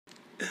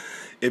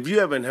If you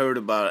haven't heard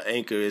about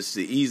Anchor, it's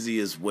the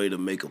easiest way to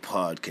make a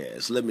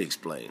podcast. Let me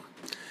explain.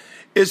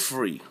 It's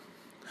free.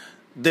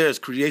 There's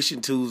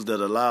creation tools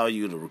that allow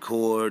you to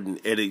record and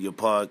edit your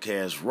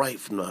podcast right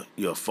from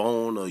your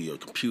phone or your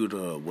computer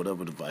or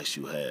whatever device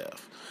you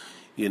have.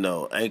 You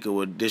know, Anchor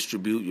will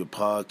distribute your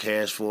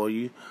podcast for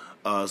you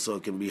so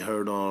it can be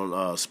heard on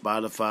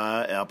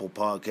Spotify, Apple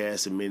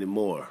Podcasts, and many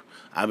more.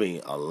 I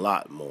mean, a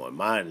lot more.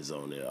 Mine is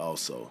on there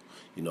also.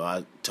 You know,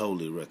 I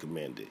totally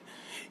recommend it.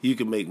 You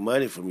can make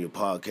money from your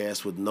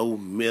podcast with no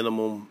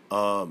minimum,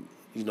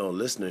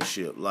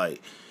 listenership.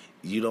 Like,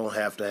 you don't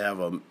have to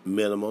have a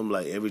minimum.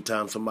 Like, every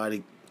time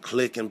somebody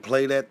click and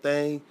play that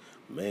thing,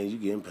 man, you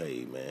getting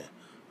paid, man.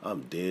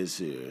 I'm dead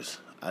serious.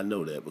 I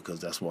know that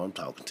because that's why I'm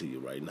talking to you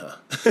right now.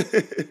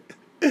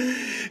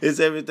 It's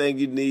everything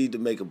you need to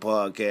make a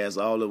podcast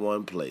all in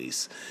one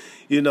place.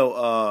 You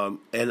know,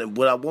 and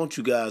what I want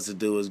you guys to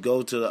do is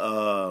go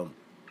to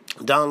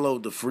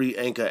download the free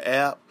Anchor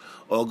app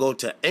or go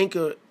to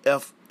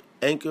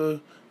anchor.fm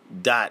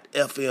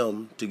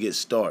to get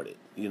started.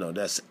 You know,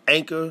 that's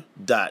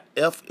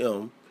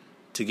anchor.fm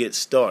to get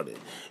started.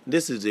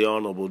 This is the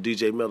Honorable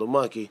DJ Metal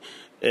Monkey,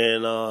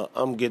 and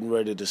I'm getting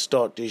ready to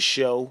start this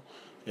show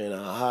in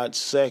a hot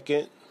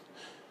second.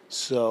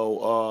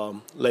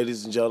 So,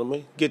 ladies and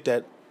gentlemen, get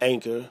that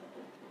Anchor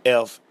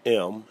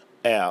FM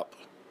app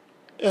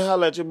and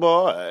holla at your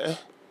boy.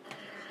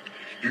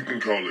 You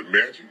can call it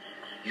magic,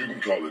 you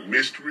can call it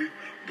mystery,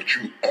 but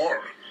you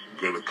are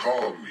going to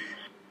call me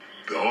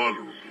the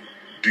Honorable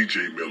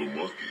DJ Metal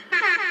Monkey.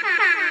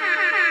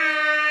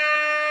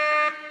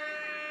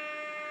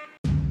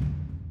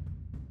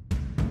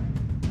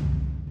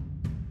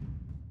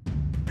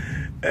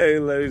 Hey,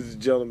 ladies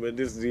and gentlemen,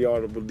 this is the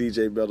Honorable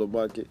DJ Metal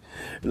Monkey,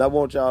 and I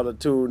want y'all to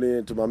tune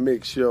in to my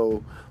mix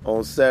show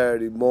on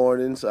Saturday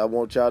mornings. I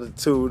want y'all to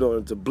tune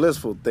on to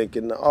Blissful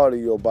Thinking, the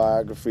audio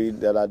biography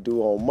that I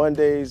do on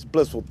Mondays,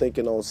 Blissful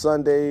Thinking on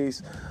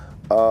Sundays,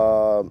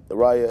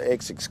 Raya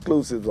X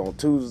exclusives on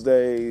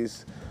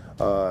Tuesdays,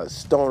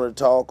 Stoner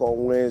Talk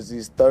on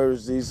Wednesdays,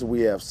 Thursdays.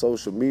 We have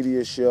social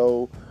media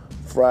show.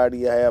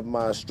 Friday, I have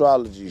my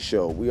astrology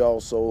show. We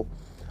also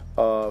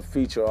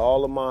feature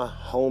all of my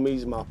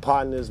homies, my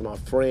partners, my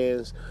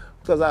friends,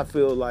 because I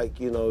feel like,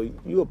 you know,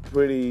 you're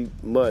pretty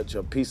much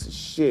a piece of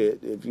shit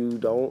if you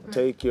don't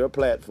take your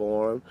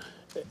platform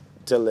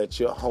to let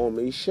your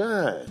homies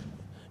shine.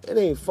 It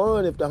ain't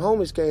fun if the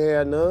homies can't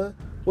have none.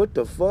 What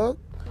the fuck?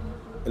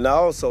 And I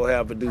also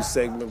have a new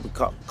segment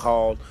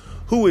called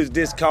Who Is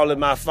This Calling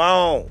My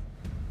Phone?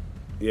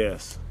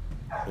 Yes.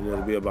 And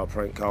it'll be about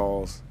prank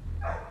calls,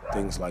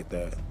 things like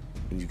that.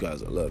 And you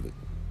guys will love it.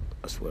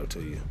 I swear to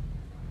you.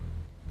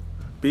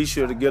 Be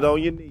sure to get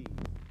on your knees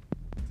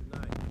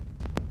tonight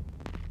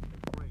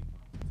and pray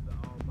to the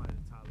Almighty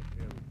Tyler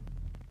Perry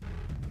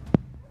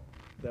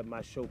that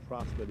my show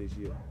prosper this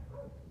year.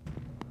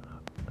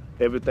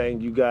 Everything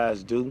you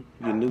guys do,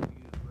 your New Year's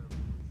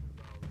resolutions,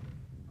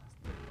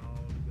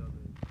 all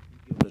together, you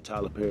give it to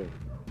Tyler Perry.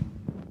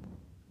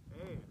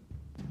 And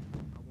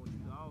I want you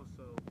to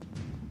also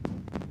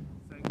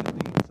sing the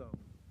theme song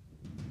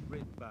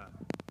written by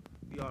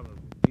the Honorable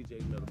DJ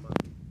Metal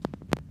Monkey.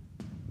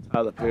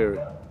 Tyler Perry.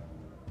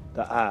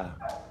 The eye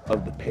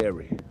of the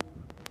Perry.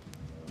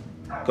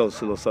 Goes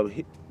to a little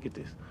something. Get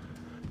this.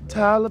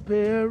 Tyler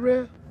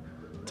Perry,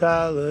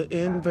 Tyler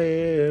and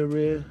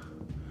Perry.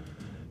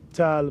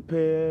 Tyler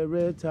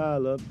Perry,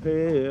 Tyler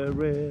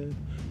Perry.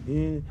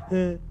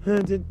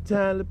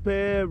 Tyler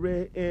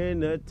Perry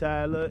in a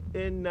Tyler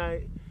at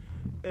night.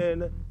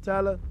 And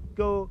Tyler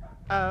go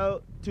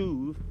out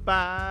to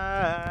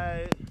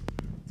fight.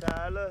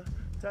 Tyler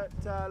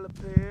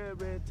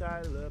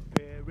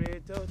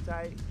Perry, so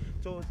tight.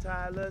 So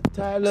Tyler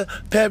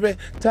Perry,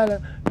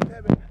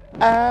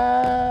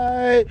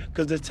 aye,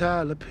 'cause the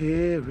Tyler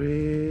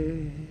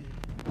Perry,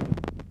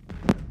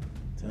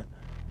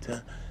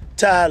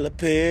 Tyler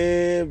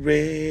Perry,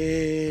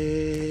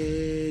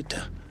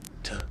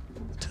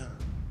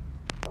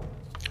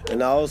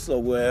 and I also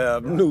will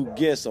have new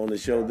guests on the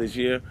show this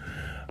year.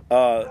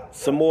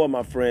 Some more of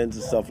my friends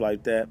and stuff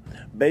like that.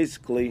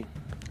 Basically,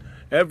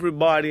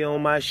 everybody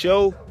on my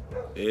show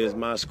is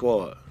my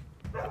squad.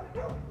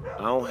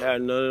 I don't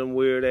have none of them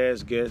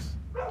weird-ass guests.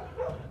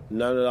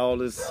 None of all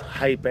this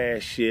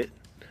hype-ass shit.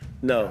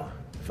 No.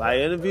 If I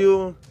interview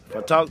them, if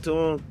I talk to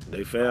them,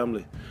 they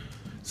family.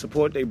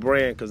 Support their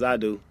brand, because I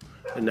do.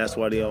 And that's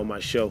why they on my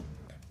show.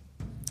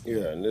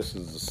 Yeah, and this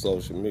is a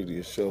social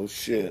media show.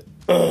 Shit.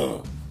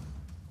 Fuck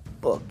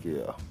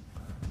yeah.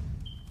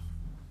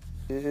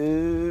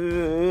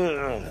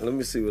 Let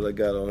me see what I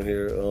got on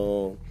here.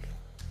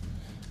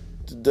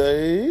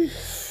 Today,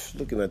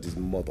 looking at this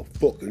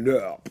motherfucking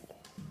app.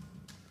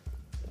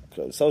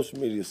 Cause social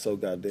media is so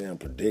goddamn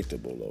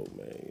predictable, though,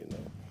 man. You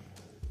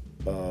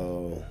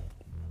know.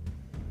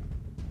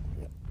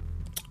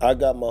 I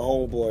got my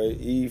homeboy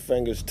E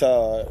Fingers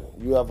Todd.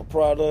 You have a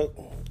product,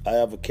 I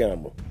have a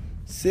camera.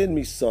 Send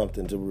me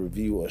something to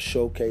review or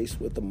showcase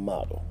with a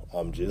model.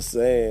 I'm just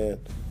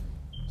saying.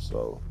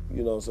 So,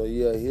 you know, so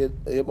yeah,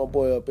 hit my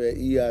boy up at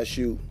EI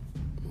Shoot.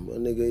 My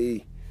nigga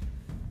E.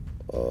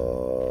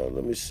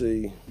 Let me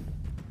see.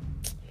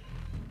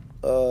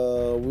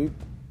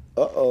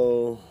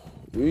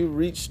 We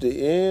reached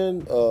the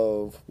end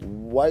of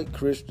White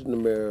Christian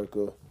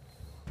America.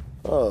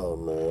 Oh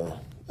man,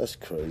 that's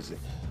crazy.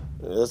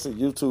 That's a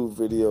YouTube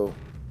video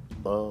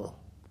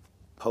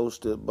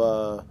posted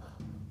by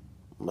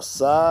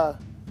Masai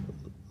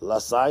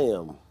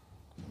Lasayam.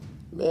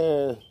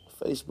 Man,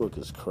 Facebook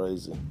is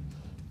crazy.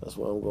 That's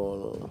what I'm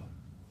going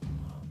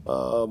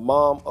on.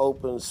 Mom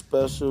opens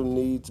special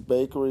needs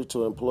bakery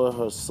to employ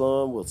her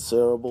son with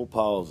cerebral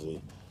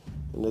palsy.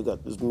 And they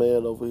got this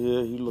man over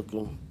here. He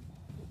looking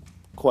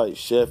quite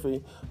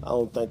chefy. I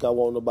don't think I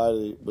want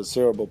nobody with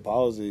cerebral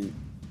palsy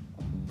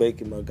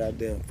baking my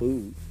goddamn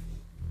food.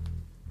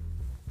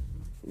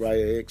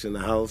 Raya X in the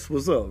house.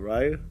 What's up,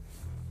 Raya?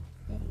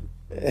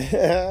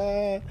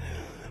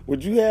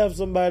 Would you have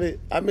somebody?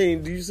 I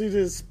mean, do you see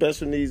this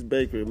special needs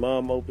bakery?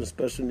 Mom opens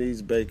special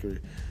needs bakery.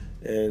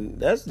 And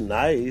that's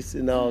nice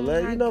and all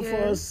that, for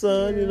her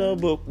son,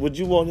 but would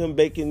you want him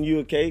baking you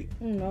a cake?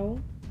 No.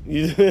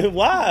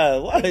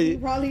 Why? You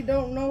probably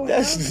don't know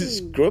That's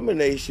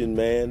discrimination,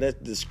 man. That's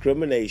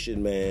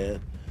discrimination, man.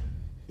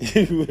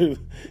 You real.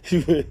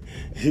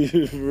 He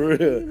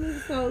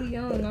looks so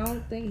young. I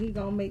don't think he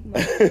gonna make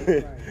my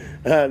cake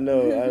right. I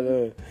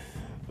know.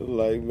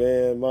 Like,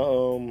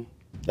 man,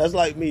 that's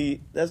like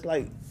me. That's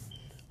like,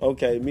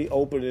 okay, me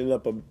opening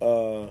up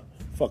a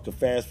fucking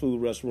fast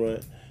food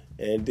restaurant.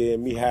 And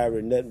then me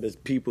hiring nothing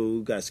but people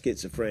who got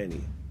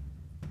schizophrenia.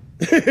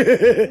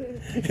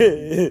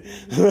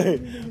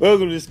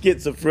 Welcome to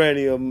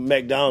schizophrenia of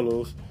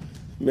McDonald's.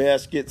 Man, I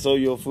schizo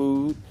your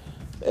food.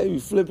 They be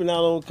flipping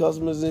out on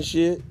customers and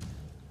shit.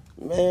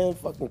 Man,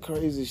 fucking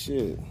crazy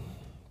shit.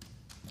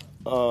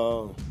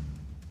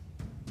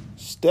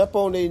 Step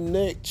on Their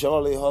Neck,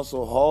 Charlie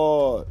Hustle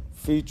Hard,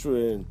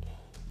 featuring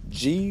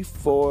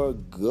G4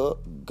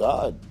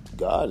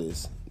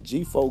 Goddess.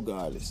 G4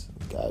 Goddess.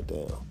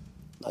 Goddamn.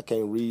 I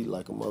can't read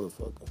like a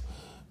motherfucker.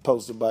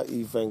 Posted by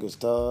E. Fingers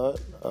Todd.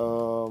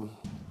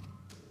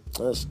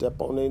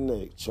 Step on Their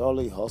Neck.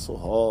 Charlie Hustle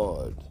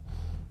Hard.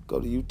 Go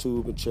to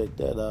YouTube and check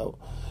that out.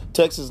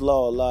 Texas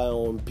law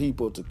allowing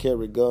people to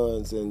carry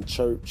guns in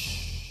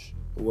church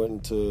went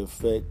into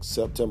effect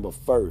September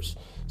 1st.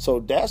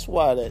 So that's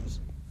why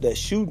that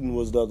shooting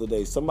was the other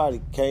day. Somebody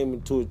came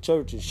into a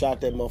church and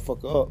shot that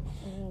motherfucker up.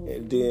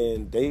 And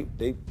then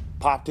they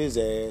popped his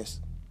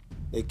ass.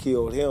 They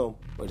killed him,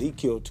 but he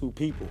killed 2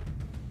 people.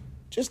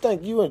 Just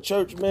think you in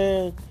church,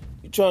 man.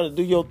 You trying to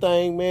do your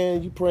thing,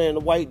 man. You praying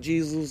to white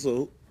Jesus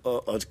or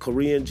a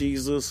Korean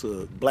Jesus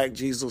or black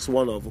Jesus,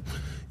 one of them.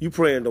 You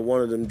praying to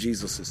one of them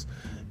Jesuses.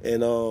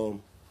 And all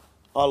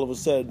of a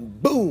sudden,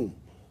 boom,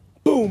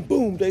 boom,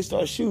 boom, they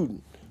start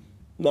shooting.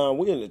 Now,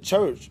 we in the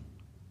church.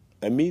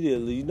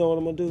 Immediately, you know what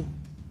I'm going to do?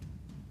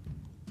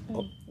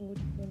 What you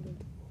gonna do?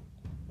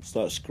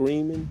 Start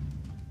screaming,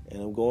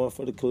 and I'm going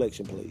for the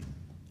collection plate.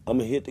 I'm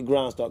going to hit the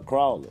ground, start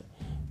crawling.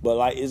 But,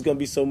 like, it's going to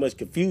be so much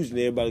confusion,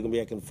 everybody going to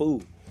be acting a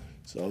fool.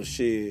 So,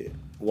 shit,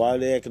 while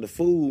they acting a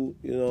fool,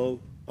 I'm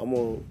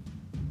going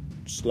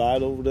to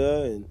slide over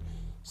there and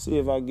see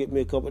if I can get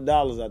me a couple of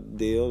dollars out the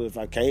deal. If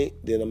I can't,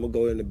 then I'm going to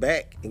go in the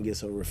back and get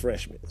some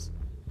refreshments.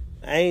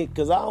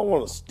 Because I don't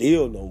want to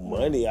steal no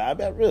money. I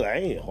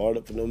ain't hard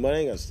up for no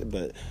money.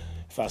 But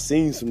if I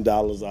seen some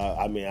dollars,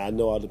 I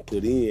know how to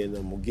put in.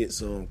 I'm going to get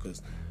some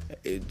because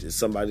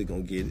somebody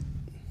going to get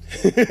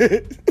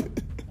it.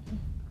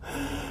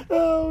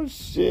 Oh,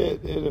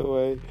 shit.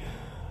 Anyway.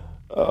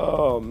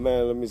 Oh,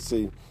 man, let me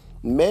see.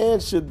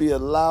 Man should be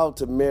allowed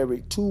to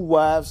marry 2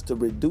 wives to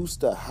reduce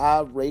the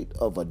high rate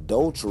of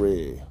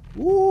adultery.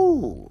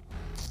 Woo!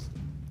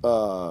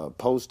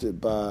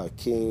 Posted by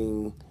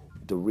King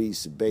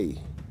Doris Bay,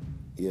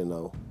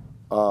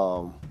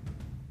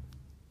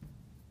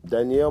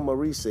 Danielle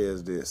Marie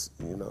says this,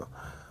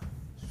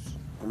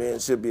 Men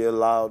should be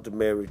allowed to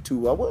marry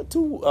 2.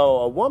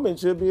 A woman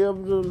should be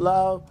able to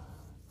allow...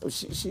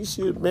 She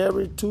should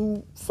marry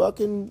 2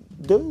 fucking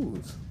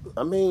dudes.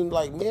 I mean,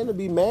 like, men would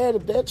be mad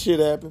if that shit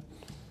happened.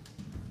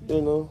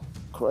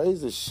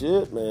 Crazy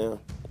shit, man.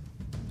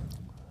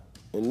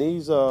 And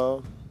these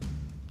little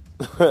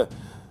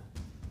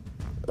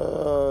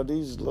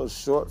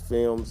short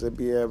films they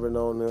be having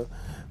on there.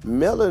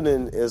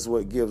 Melanin is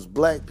what gives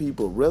black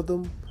people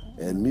rhythm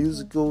and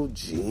musical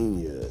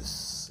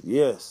genius.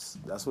 Yes,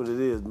 that's what it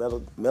is.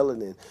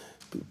 Melanin.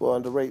 People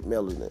underrate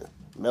melanin.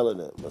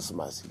 Melanin.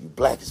 Somebody say, you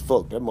black as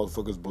fuck. That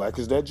motherfucker's black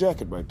as that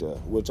jacket right there.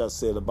 Which I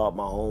said about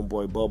my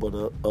homeboy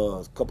Bubba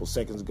a couple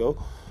seconds ago.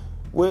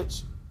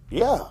 Which,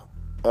 yeah,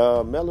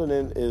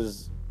 melanin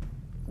is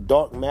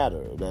dark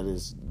matter. That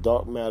is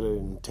dark matter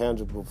in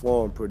tangible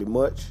form pretty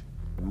much.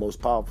 The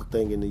most powerful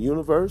thing in the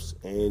universe.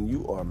 And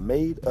you are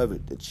made of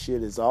it. That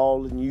shit is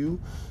all in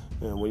you.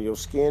 And when your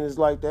skin is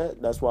like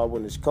that, that's why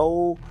when it's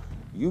cold,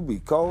 you be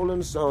cold in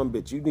the sun,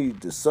 bitch. You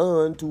need the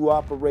sun to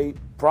operate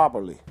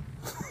properly.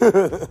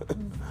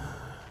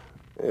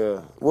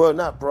 Yeah. Well,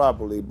 not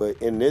properly, but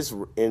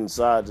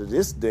inside of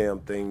this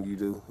damn thing you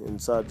do,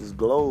 inside this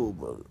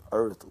globe or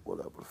Earth or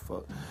whatever the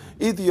fuck.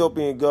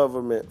 Ethiopian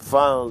government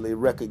finally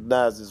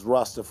recognizes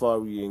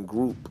Rastafarian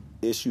group,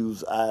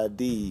 issues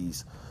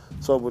IDs.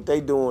 So what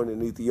they doing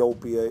in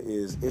Ethiopia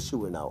is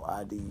issuing out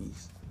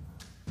IDs.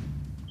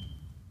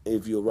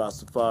 If you're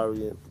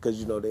Rastafarian, because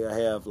you know they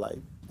have like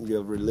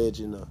your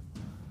religion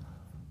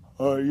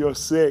or your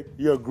sect,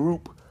 your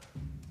group.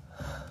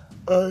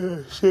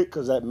 Shit,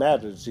 because that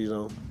matters, you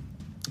know.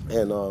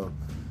 And,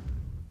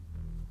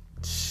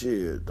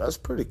 shit, that's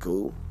pretty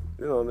cool.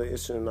 You know, they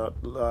issuing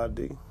out the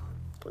ID.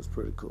 That's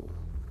pretty cool.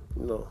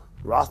 You know,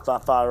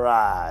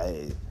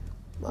 Rastafari,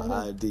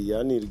 my ID.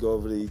 I need to go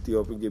over to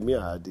Ethiopia and get me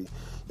an ID.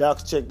 Y'all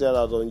can check that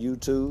out on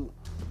YouTube.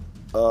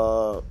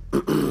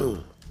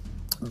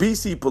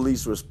 BC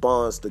police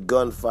responds to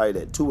gunfight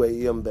at 2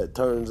 a.m. that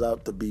turns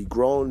out to be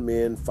grown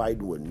men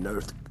fighting with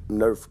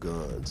Nerf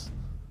guns.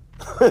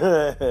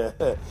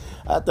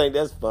 I think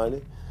that's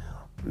funny.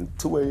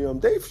 2 a.m.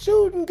 they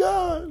shooting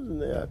guns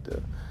and they out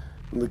there.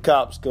 And the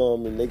cops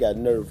come and they got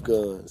Nerf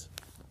guns.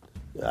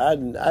 I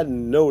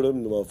know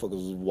them motherfuckers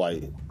was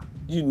white.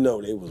 You know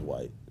they was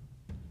white.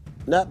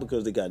 Not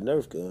because they got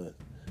Nerf guns,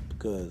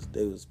 because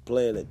they was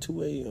playing at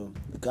 2 a.m.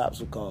 The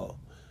cops were called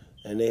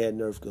and they had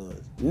Nerf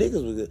guns.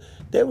 Niggas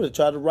they would have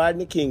tried to ride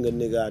the king a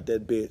nigga out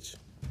that bitch.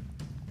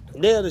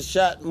 They'd have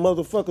shot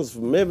motherfuckers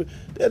from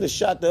they'd have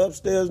shot the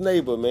upstairs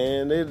neighbor,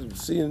 man. They'd have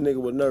seen a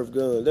nigga with Nerf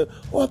guns. I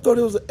thought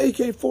it was an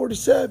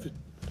AK-47.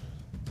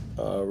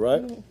 All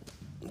right.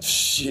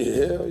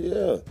 Shit, hell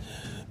yeah.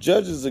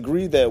 Judges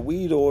agree that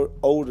weed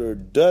odor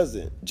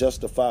doesn't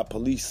justify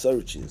police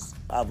searches.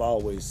 I've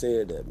always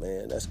said that,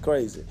 man. That's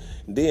crazy.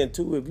 And then,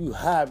 too, if you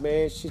high,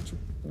 man, shit,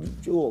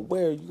 you're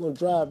aware you're going to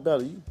drive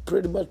better. You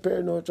pretty much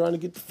paranoid trying to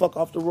get the fuck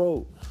off the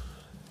road.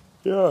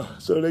 Yeah,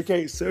 so they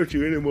can't search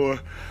you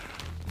anymore.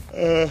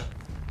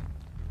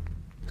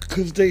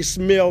 Cause they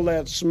smell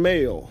that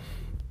smell,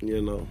 you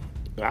know.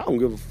 I don't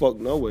give a fuck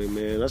no way,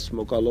 man. I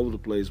smoke all over the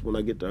place. When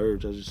I get the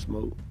urge, I just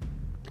smoke.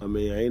 I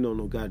mean, I ain't on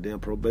no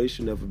goddamn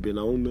probation, never been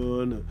on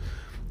none.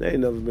 I ain't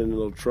never been in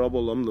no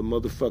trouble. I'm the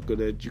motherfucker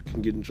that you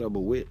can get in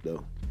trouble with,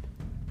 though.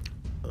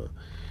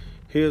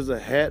 Here's a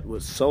hat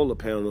with solar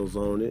panels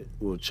on it.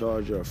 Will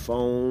charge your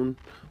phone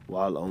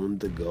while on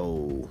the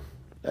go.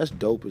 That's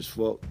dope as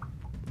fuck.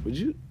 Would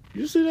you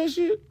see that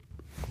shit?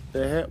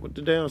 That hat with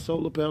the damn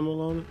solar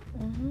panel on it?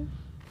 Mm-hmm.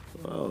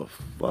 Oh,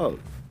 fuck.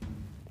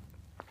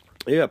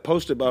 Yeah,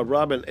 posted by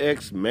Robin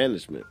X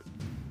Management.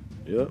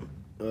 Yep.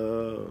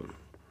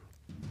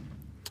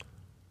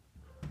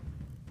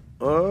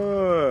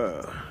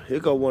 Here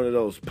go one of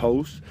those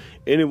posts.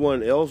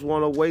 Anyone else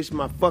want to waste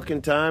my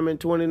fucking time in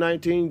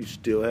 2019? You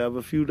still have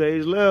a few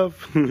days left.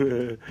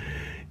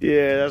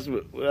 Yeah,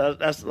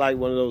 that's like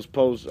one of those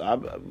posts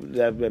that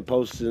have been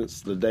posted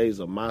since the days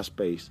of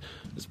MySpace.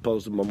 It's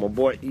posted by my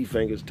boy E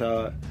Fingers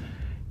Todd.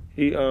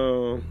 He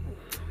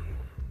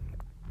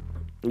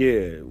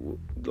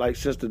like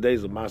since the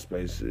days of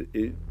MySpace,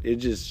 it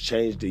just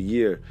changed the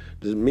year.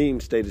 The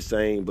meme stayed the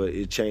same, but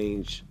it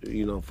changed,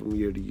 you know, from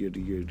year to year to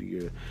year to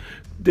year.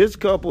 This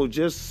couple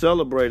just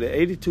celebrated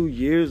 82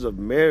 years of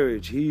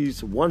marriage.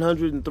 He's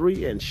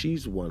 103 and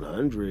she's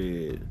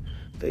 100.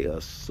 They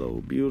are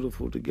so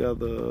beautiful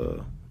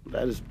together.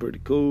 That is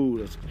pretty cool.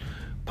 That's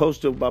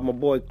posted by my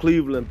boy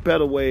Cleveland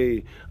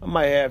Petaway. I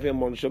might have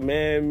him on the show.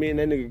 Man, me and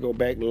that nigga go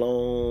back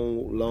long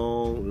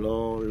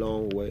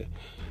way.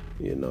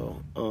 You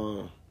know.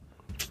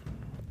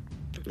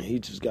 He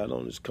just got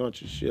on this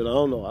country shit. I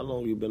don't know how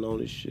long he been on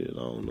this shit. I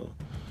don't know.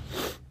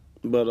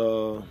 But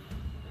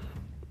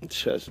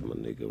that's my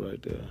nigga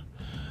right there.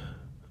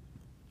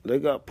 They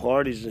got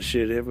parties and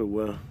shit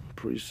everywhere.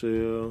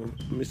 Pre-sale.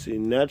 Let me see.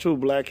 Natural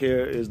black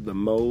hair is the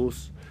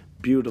most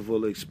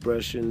beautiful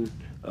expression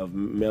of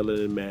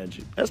melanin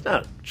magic. That's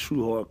not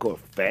true hardcore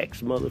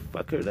facts,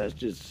 motherfucker. That's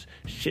just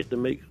shit to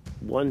make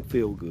one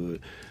feel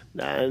good.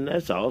 Nah, and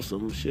that's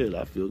awesome. Shit,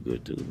 I feel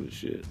good too, but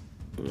shit.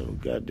 You know,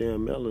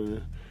 goddamn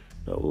melanin.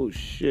 Oh,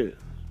 shit.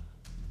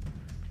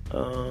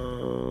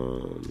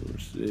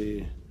 Let's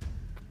see.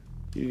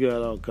 You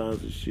got all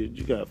kinds of shit.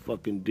 You got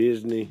fucking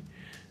Disney,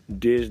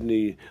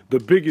 the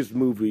biggest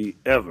movie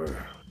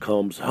ever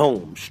comes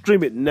home.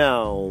 Stream it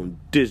now on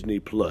Disney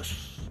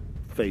Plus.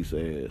 Face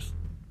ass.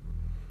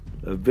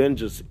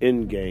 Avengers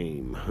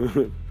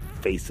Endgame.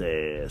 Face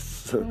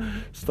ass.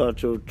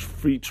 Start your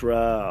free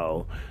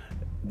trial.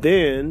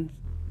 Then,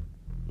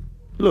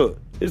 look,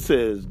 it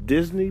says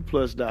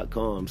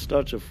DisneyPlus.com.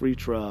 Start your free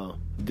trial.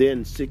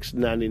 Then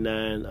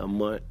 $6.99 a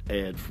month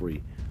ad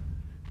free.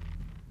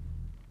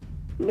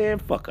 Man,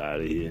 fuck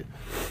out of here.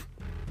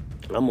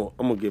 I'm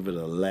gonna give it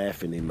a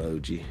laughing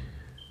emoji.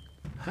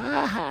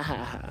 Ha ha ha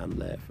ha, I'm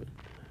laughing.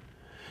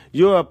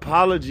 Your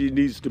apology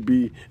needs to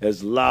be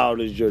as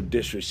loud as your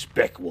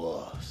disrespect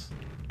was.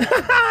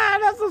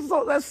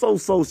 That's so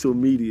social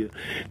media.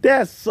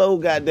 That's so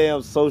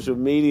goddamn social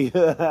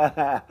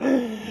media.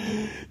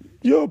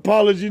 Your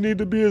apology need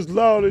to be as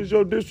loud as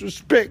your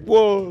disrespect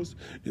was.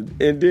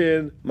 And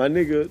then my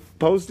nigga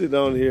posted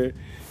on here,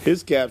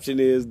 his caption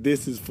is,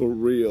 "This is for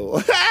real."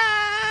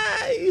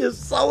 He is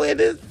so in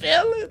his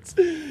feelings.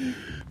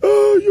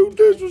 Oh, you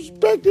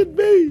disrespected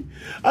me.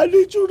 I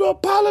need you to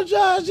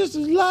apologize just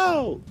as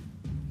loud.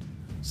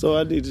 So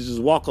I need to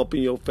just walk up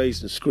in your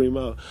face and scream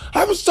out,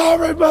 "I'm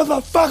sorry,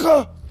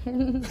 motherfucker."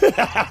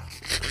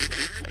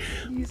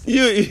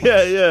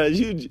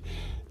 You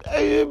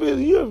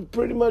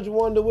pretty much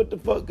wonder what the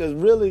fuck, because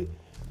really,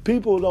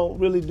 people don't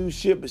really do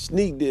shit but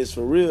sneak this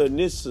for real in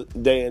this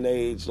day and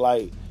age.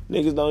 Like,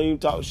 niggas don't even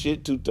talk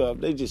shit too tough.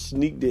 They just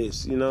sneak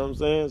this, you know what I'm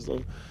saying?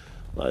 So,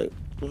 like,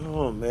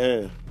 oh,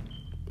 man.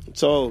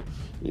 So,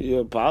 you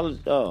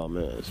apologize. Oh,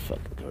 man, it's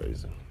fucking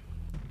crazy.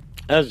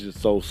 That's just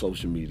so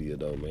social media,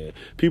 though, man.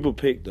 People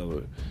pick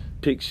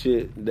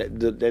shit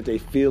that they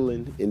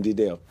feeling, and then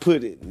they'll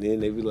put it, and then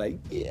they be like,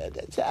 yeah,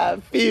 that's how I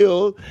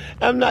feel.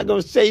 I'm not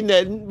going to say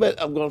nothing,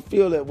 but I'm going to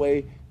feel that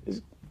way.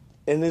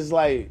 And it's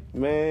like,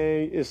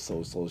 man, it's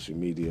so social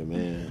media,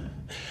 man.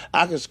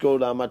 I can scroll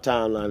down my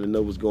timeline and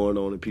know what's going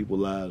on in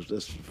people's lives.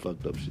 That's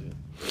fucked up shit.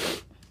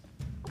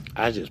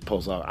 I just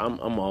post out.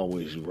 I'm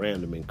always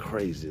random and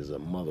crazy as a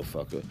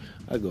motherfucker.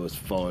 I go as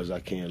far as I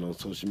can on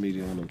social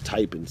media when I'm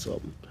typing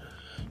something.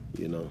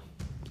 You know,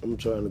 I'm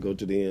trying to go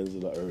to the ends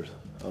of the earth.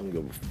 I don't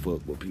give a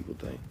fuck what people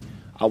think.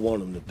 I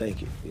want them to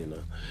think it, you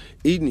know.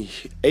 Eating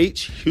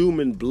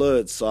human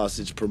blood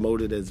sausage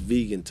promoted as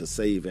vegan to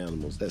save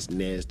animals. That's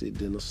nasty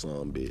than a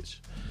son,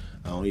 bitch.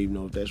 I don't even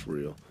know if that's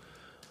real.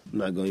 I'm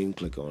not going to even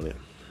click on it.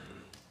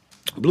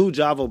 Blue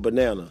Java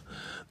banana.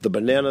 The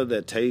banana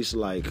that tastes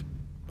like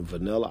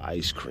vanilla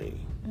ice cream.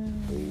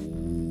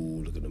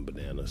 Ooh, look at them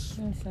bananas.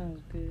 That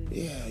sounds good.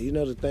 Yeah, you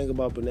know the thing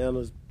about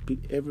bananas?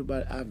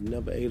 Everybody, I've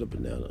never ate a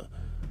banana.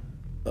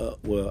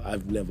 Well,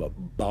 I've never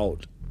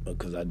bought,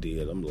 because I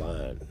did. I'm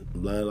lying.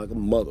 I'm lying like a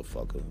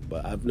motherfucker.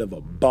 But I've never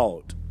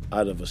bought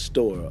out of a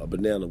store a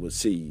banana with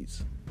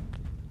seeds.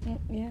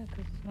 Yeah,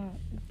 because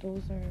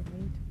those are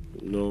meat.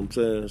 You know what I'm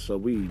saying? So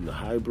we eating the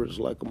hybrids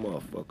like a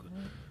motherfucker.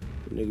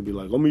 Nigga be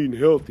like, I'm eating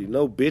healthy.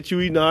 No, bitch, you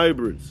eating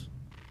hybrids.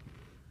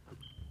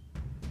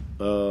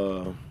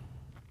 Oh,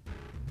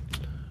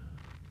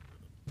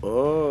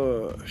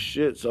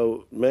 shit.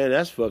 So, man,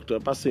 that's fucked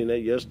up. I seen that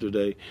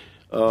yesterday,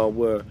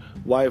 where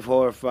wife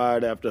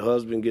horrified after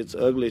husband gets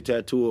ugly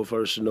tattoo of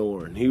her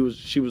snoring.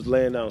 She was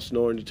laying down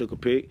snoring. He took a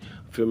pic,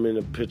 filming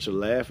a picture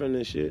laughing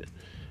and shit.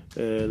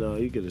 And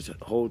he get a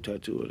whole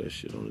tattoo of that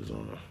shit on his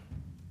arm.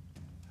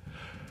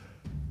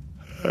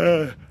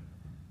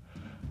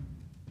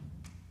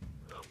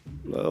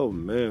 Oh,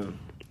 man.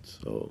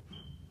 So,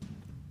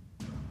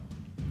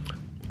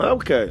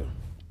 okay.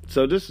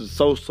 So this is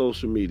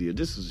social media.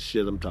 This is the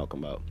shit I'm talking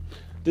about.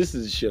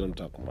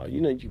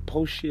 You know, you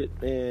post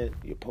shit, man.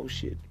 You post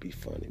shit to be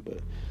funny, but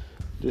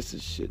this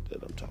is shit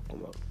that I'm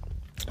talking about.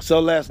 So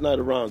last night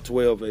around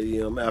 12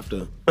 a.m.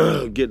 after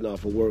getting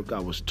off of work, I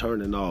was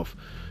turning off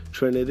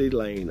Trinity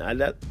Lane. I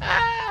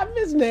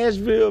miss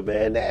Nashville,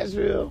 man.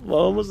 Nashville.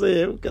 Mama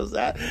said, because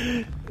I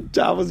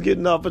was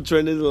getting off of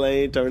Trinity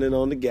Lane, turning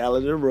on the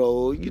Gallatin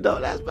Road. You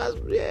know, that's my,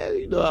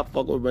 you know, I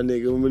fuck with my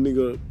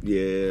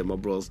nigga. My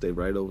bro stayed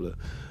right over there.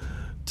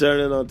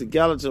 Turning on the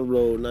Gallatin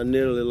Road, and I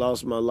nearly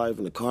lost my life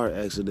in a car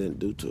accident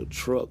due to a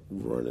truck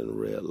running a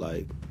red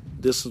light.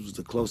 This was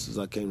the closest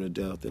I came to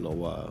death in a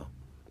while,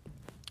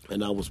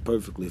 and I was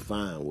perfectly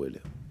fine with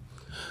it.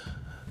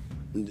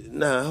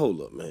 Now, hold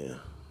up, man.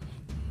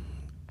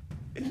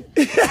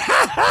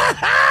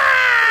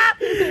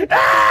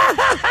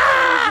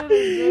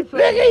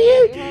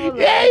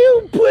 Nigga,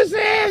 you pussy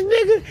ass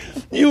nigga.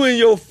 You in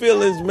your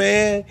feelings,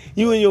 man.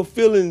 You in your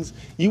feelings.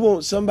 You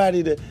want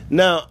somebody to.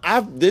 Now,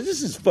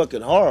 this is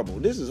fucking horrible.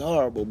 This is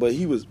horrible. But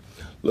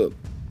look.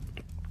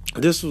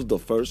 This was the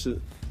first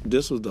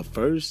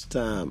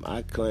time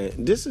I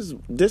claimed. This is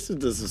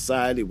the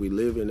society we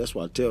live in. That's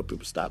why I tell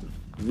people, stop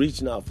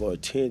reaching out for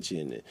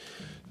attention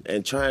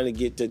and trying to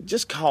get to,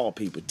 just call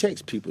people,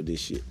 text people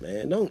this shit,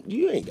 man.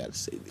 You ain't got to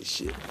say this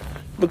shit.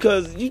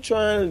 Because you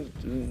trying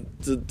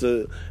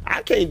to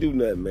I can't do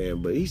nothing,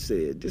 man. But he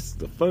said, this is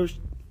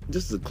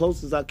the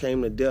closest I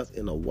came to death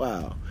in a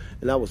while.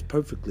 And I was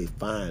perfectly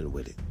fine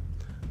with it.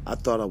 I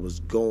thought I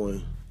was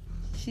going.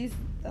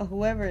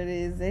 Whoever it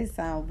is, they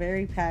sound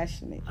very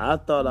passionate.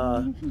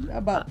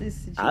 About this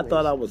situation. I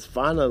thought I was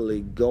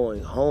finally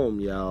going home,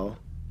 y'all.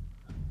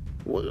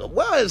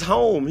 Where is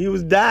home? He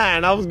was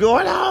dying. I was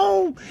going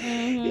home.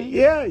 Mm-hmm.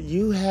 Yeah,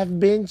 you have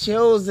been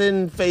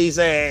chosen, face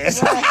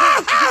ass. Right.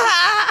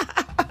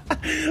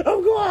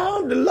 I'm going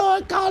home. The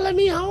Lord calling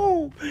me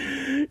home.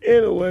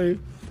 Anyway,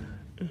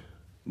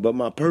 but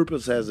my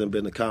purpose hasn't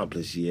been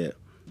accomplished yet.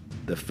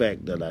 The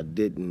fact that I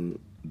didn't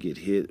get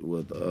hit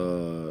was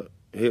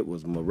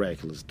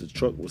miraculous. The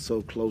truck was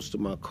so close to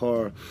my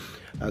car,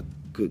 I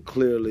could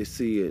clearly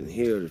see and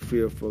hear the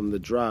fear from the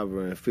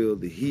driver and feel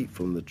the heat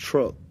from the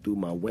truck through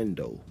my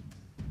window.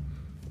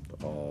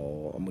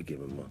 Oh, I'm going to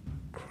give him a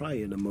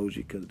crying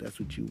emoji because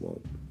that's what you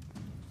want.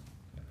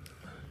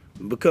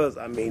 Because,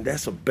 I mean,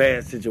 that's a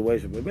bad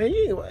situation. But, man,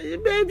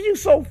 if you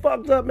so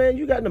fucked up, man,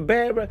 you got in a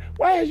bad...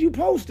 Why is you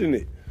posting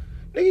it?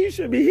 Nigga, you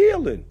should be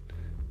healing.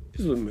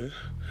 He's like, man,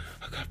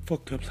 I got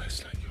fucked up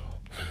last night, y'all.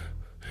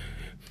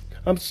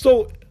 I'm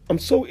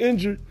so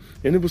injured,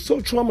 and it was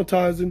so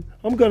traumatizing,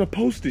 I'm going to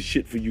post this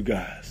shit for you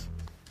guys.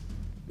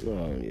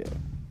 Oh, yeah.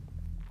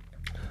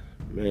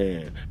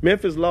 Man,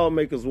 Memphis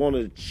lawmakers want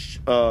to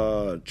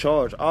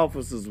charge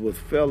officers with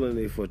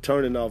felony for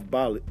turning off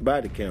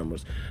body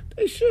cameras.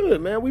 They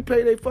should, man. We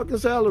pay their fucking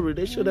salary.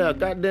 They should have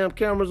goddamn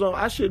cameras on.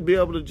 I should be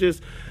able to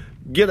just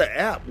get an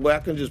app where I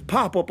can just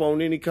pop up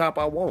on any cop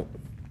I want.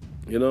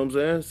 You know what I'm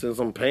saying? Since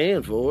I'm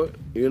paying for it,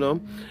 you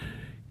know.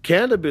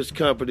 Cannabis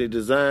company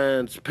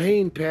designs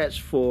pain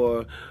patch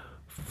for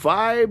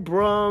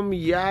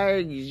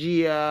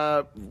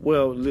fibromyalgia.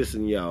 Well,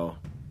 listen, y'all.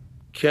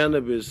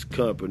 Cannabis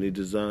company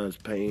designs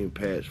pain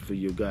patch for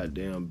your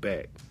goddamn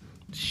back.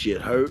 Shit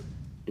hurt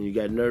and you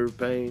got nerve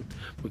pain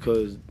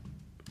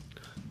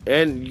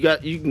and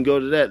you can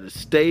go to that,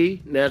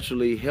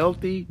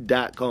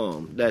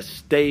 StayNaturallyHealthy.com.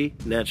 That's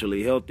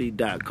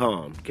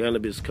StayNaturallyHealthy.com.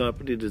 Cannabis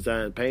company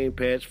designs pain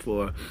patch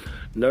for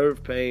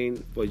nerve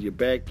pain for your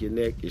back, your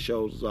neck, your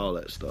shoulders, all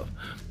that stuff.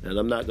 And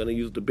I'm not gonna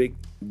use the big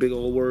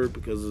old word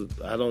because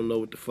I don't know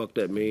what the fuck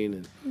that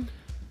means. And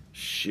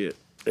shit.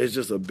 It's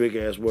just a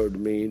big-ass word to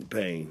mean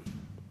pain.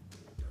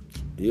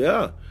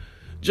 Yeah.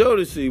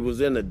 Jodeci was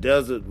in the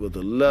desert with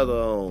a leather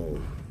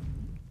on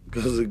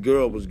because the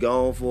girl was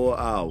gone for an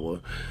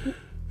hour.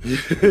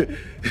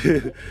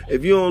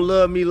 If you don't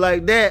love me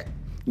like that,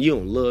 you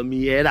don't love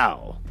me at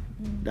all.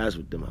 That's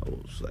what them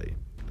hoes say.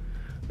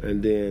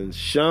 And then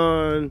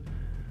Sean,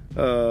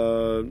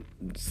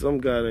 some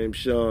guy named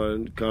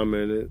Sean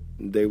commented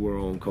they were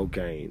on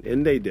cocaine.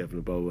 And they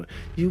definitely both were.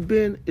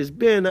 It's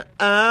been an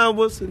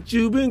hour since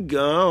you've been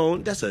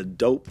gone. That's a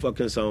dope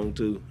fucking song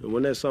too. And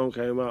when that song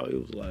came out, it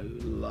was like,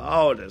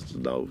 Lord, that's a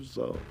dope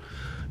song.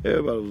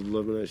 Everybody was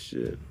loving that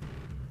shit.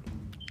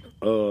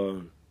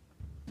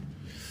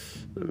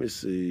 Let me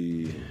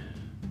see.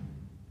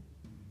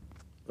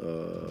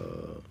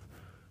 Here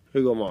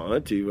go my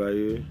auntie right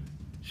here.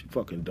 She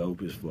fucking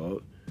dope as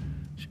fuck.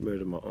 She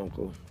married my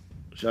uncle.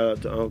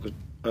 Shout out to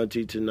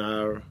Auntie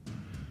Tanara.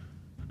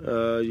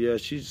 Yeah,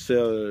 she's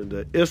selling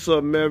the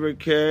Issa Mary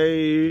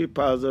Kay,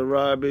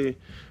 paparazzi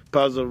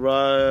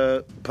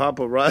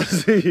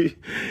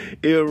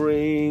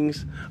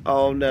earrings,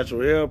 all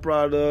natural hair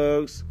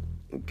products.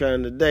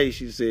 Kind of day,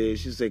 she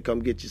said,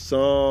 come get you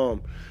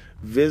some.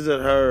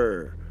 Visit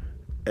her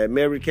at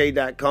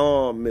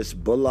marykay.com, Miss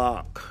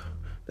Bullock.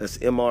 That's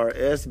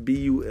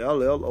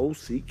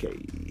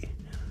MRSBULLOCK.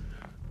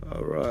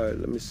 All right,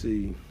 let me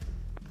see.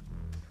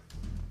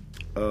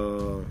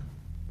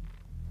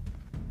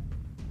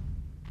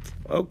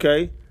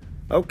 Okay,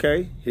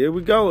 here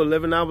we go.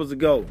 11 hours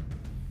ago.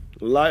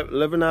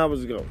 11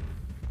 hours ago.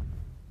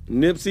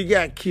 Nipsey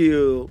got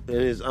killed in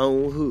his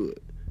own hood.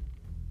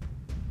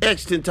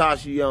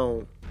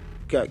 Ex-Tentacion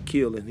got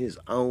killed in his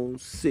own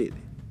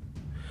city.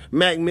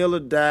 Mac Miller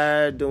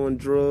died doing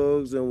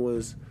drugs and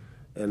was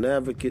an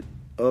advocate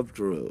of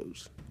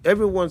drugs.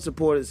 Everyone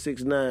supported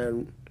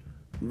 6ix9ine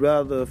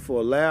rather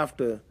for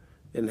laughter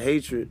and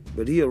hatred,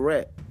 but he a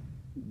rat.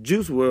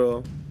 Juice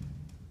WRLD,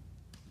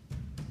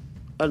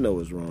 I know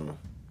it's wrong,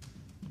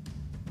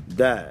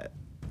 died.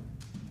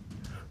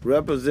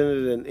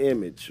 Represented an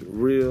image,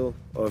 real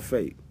or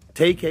fake.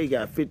 Tay-K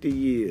got 50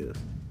 years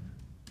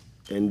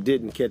and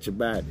didn't catch a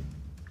body.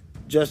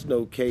 Just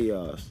know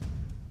chaos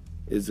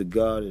is a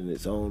god in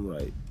its own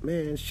right.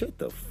 Man, shut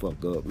the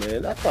fuck up,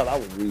 man. I thought I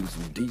was reading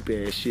some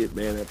deep-ass shit,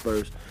 man, at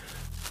first.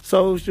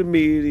 Social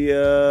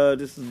media.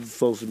 This is a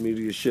social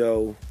media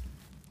show.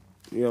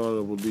 The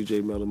Honorable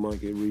DJ Mellow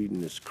Monkey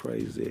reading this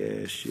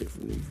crazy-ass shit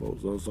from these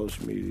folks on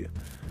social media.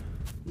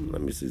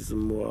 Let me see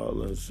some more all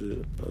that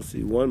shit. I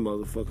see one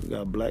motherfucker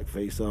got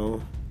blackface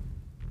on.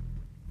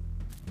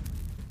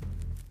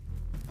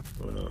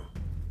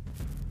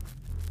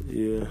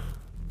 Yeah.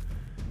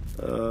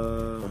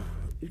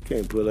 You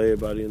can't put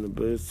everybody in the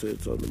bed.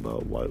 Said talking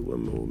about white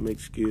women with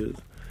mixed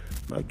kids.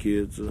 My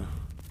kids are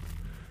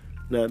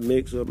not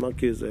mixed up. My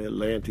kids are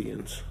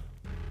Atlanteans.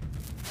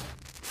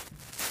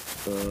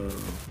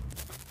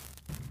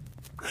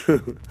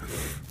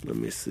 Let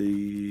me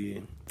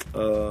see.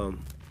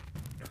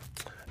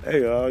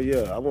 Hey,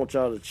 yeah, I want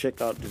y'all to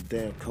check out this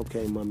damn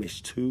Cocaine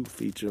Mummies 2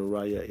 featuring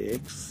Raya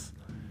X.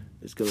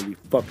 It's gonna be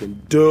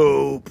fucking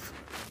dope.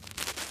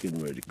 It's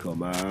getting ready to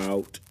come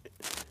out.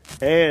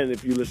 And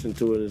if you listen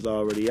to it, it's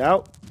already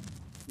out.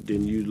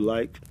 Then you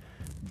liked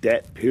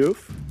Dat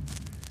Piff.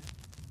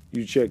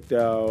 You checked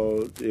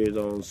out it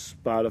on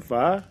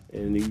Spotify.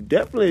 And you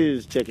definitely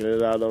is checking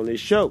it out on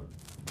this show.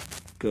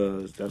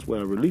 Because that's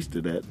where I released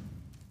it at.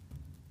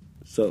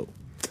 So,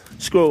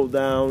 scroll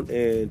down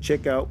and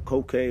check out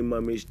Cocaine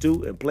Mummies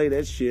 2 and play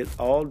that shit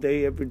all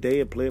day, every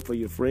day, and play it for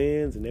your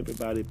friends and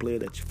everybody. Play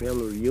it at your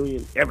family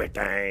reunion,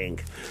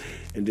 everything.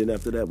 And then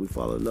after that, we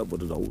followed up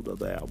with an old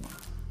other album.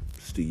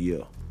 It's the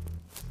year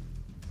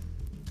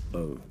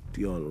of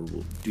the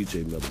Honorable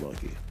DJ Mellow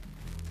Monkey.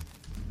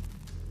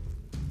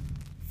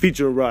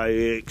 featuring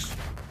Raya X.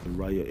 And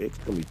Raya X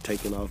gonna be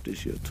taking off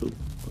this year too.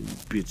 You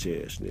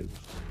bitch ass niggas.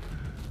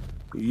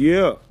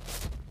 Yeah.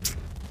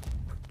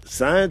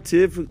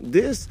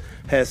 This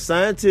has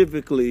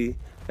scientifically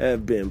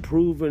have been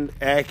proven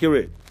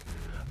accurate.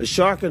 A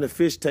shark in a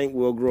fish tank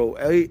will grow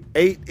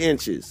 8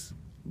 inches,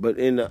 but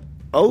in the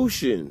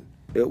ocean,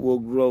 it will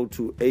grow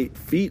to 8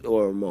 feet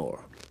or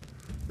more.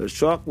 The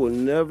shark will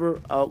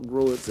never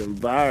outgrow its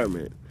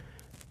environment,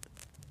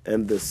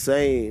 and the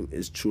same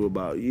is true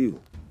about you.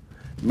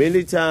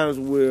 Many times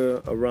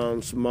we're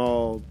around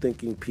small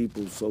thinking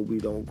people so we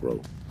don't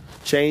grow.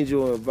 Change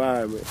your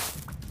environment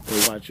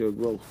and watch your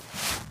growth.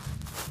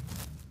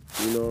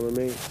 You know what I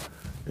mean?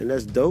 And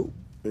that's dope.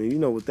 And you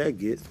know what that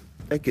gets.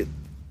 That gets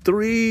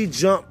 3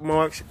 jump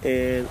marks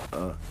and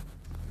a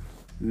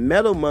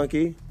metal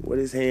monkey with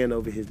his hand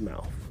over his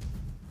mouth.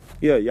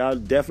 Yeah, y'all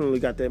definitely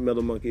got that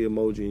metal monkey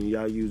emoji and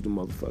y'all use the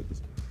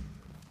motherfuckers.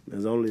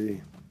 There's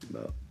only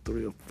about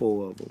 3 or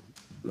 4 of them.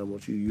 And I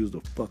want you to use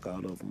the fuck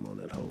out of them on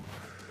that hoe.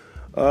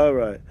 All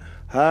right.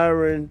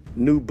 Hiring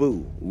new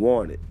boo.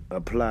 Wanted.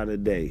 Apply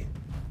today.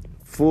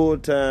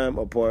 Full-time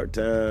or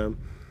part-time.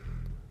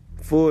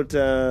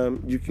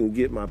 Full-time, you can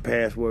get my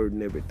password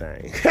and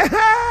everything.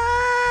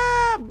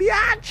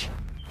 Biatch!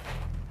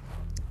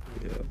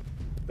 Yeah.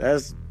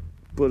 That's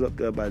put up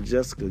there by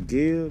Jessica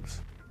Gibbs.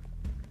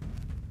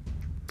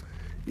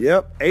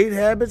 Yep. 8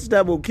 habits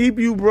that will keep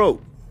you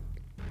broke.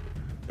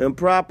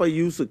 Improper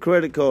use of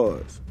credit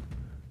cards.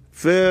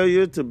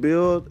 Failure to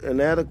build an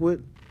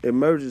adequate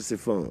emergency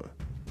fund.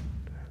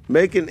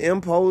 Making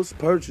impulse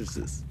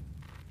purchases.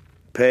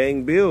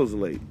 Paying bills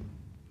late.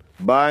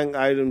 Buying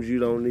items you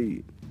don't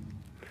need.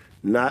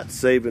 Not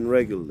saving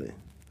regularly.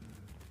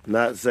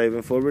 Not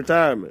saving for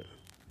retirement.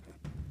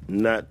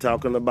 Not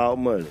talking about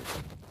money.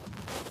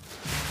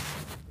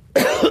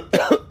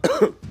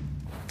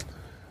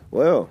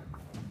 Well,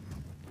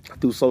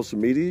 through social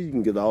media, you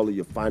can get all of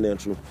your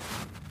financial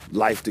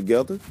life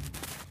together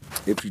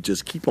if you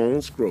just keep on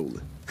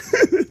scrolling.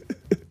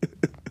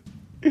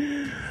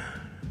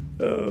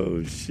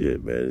 Oh,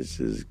 shit, man. It's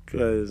just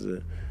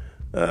crazy.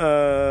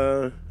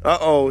 Here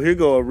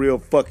go a real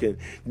fucking...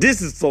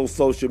 This is so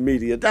social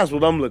media. That's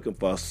what I'm looking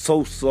for.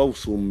 So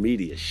social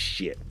media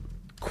shit.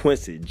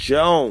 Quincy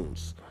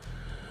Jones.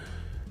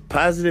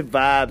 Positive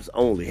vibes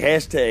only.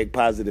 Hashtag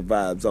positive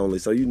vibes only.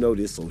 So you know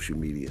this social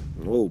media.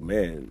 Oh,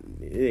 man.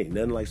 It ain't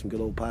nothing like some good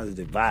old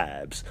positive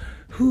vibes.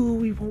 Who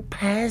we want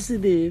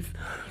positive?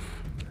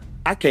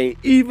 I can't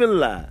even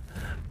lie.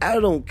 I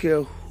don't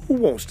care who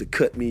wants to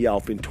cut me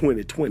off in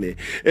 2020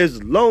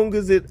 as long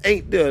as it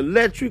ain't the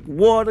electric,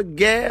 water,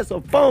 gas,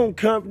 or phone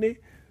company.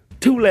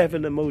 2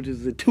 laughing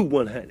emojis and 2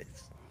 100s.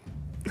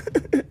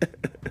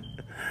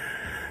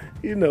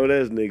 You know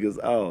that's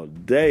niggas all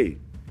day.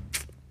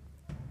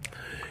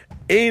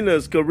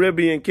 Ina's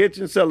Caribbean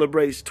Kitchen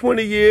celebrates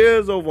 20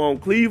 years over on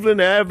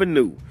Cleveland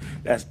Avenue.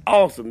 That's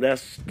awesome.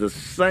 That's the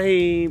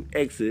same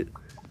exit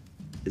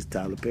as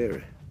Tyler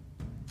Perry.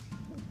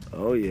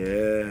 Oh,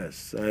 yeah.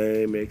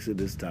 Same exit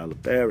as Tyler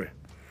Perry.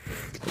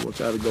 I want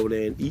y'all to go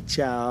there and eat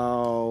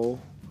y'all.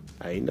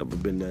 I ain't never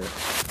been there,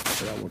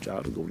 but I want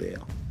y'all to go there.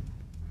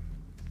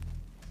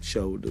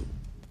 Sure do.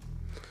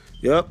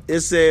 Yep.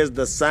 It says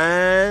the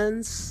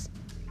signs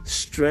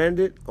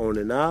stranded on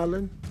an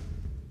island.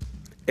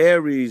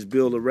 Aries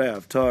build a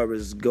raft.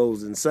 Taurus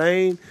goes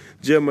insane.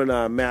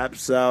 Gemini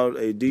maps out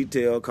a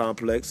detailed,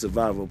 complex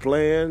survival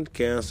plan.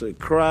 Cancer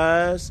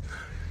cries.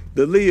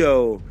 The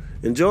Leo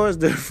enjoys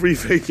their free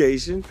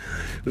vacation.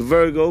 The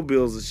Virgo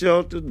builds a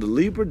shelter. The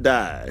Libra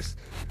dies.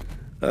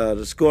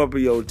 The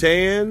Scorpio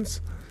tans.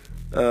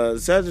 The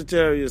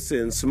Sagittarius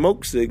sends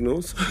smoke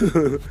signals.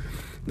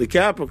 The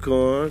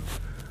Capricorn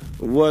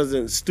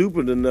wasn't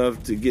stupid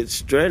enough to get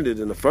stranded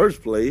in the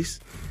first place.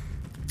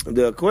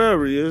 The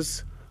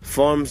Aquarius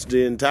farms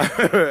the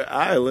entire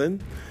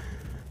island.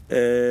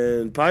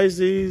 And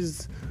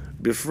Pisces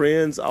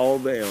befriends all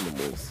the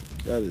animals.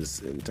 That is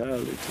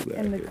entirely too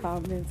accurate. In the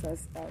comments,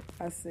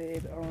 I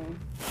said,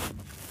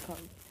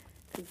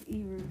 because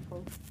Eru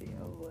posted,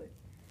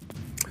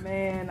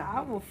 man,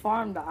 I will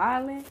farm the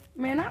island.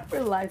 Man, I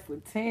real life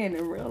with 10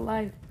 in real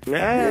life.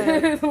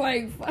 Yeah.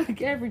 Like,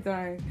 fuck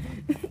everything.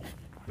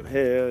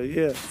 Hell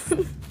yeah.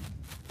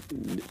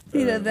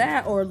 Either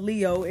that or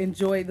Leo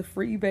enjoy the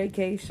free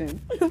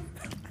vacation.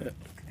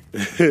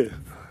 Here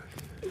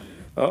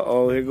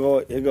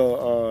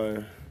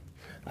go,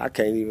 I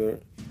can't even,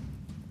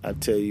 I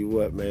tell you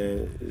what,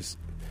 man, it's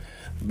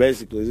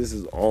basically, this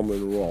is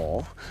almond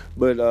raw,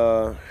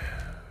 but,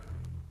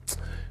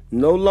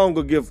 no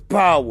longer give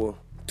power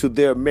to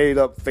their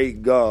made-up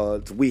fake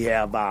gods. We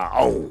have our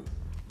own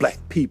black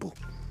people.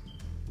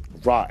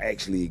 Ra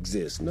actually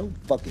exists. No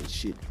fucking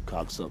shit,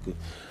 cocksucker.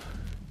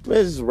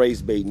 This is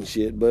race baiting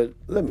shit, but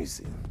let me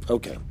see.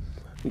 Okay.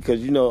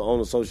 Because, you know, on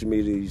the social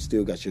media, you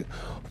still got your,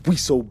 we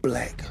so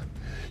black.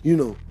 You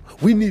know,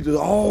 we need to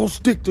all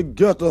stick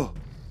together.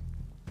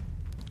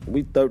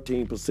 We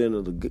 13%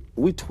 of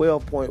we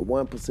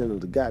 12.1%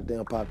 of the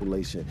goddamn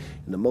population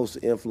and the most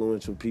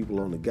influential people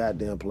on the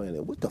goddamn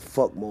planet. What the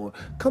fuck more?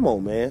 Come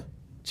on, man.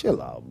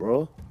 Chill out,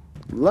 bro.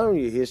 Learn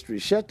your history.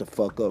 Shut the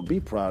fuck up. Be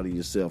proud of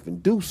yourself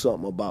and do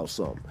something about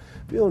something.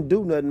 If you don't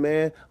do nothing,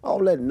 man,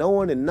 all that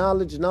knowing and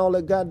knowledge and all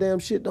that goddamn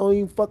shit don't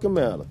even fucking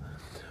matter.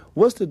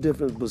 What's the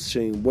difference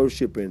between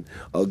worshiping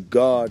a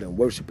god and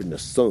worshiping the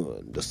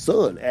sun? The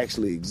sun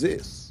actually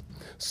exists.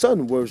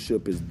 Sun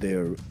worship is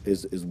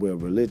where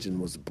religion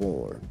was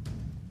born.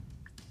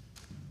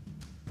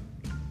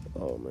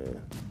 Oh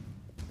man.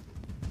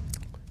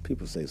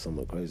 People say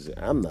something crazy.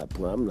 I'm not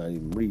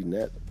even reading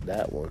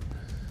that one.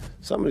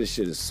 Some of this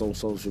shit is so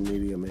social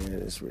media, man.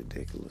 It's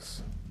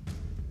ridiculous.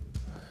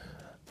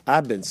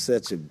 I've been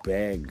such a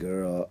bad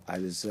girl. I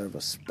deserve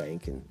a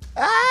spanking.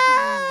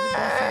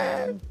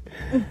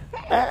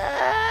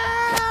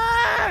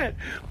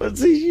 But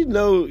see, you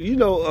know,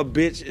 a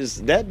bitch is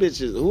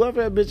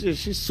whoever that bitch is.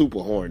 She's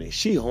super horny.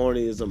 She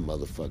horny as a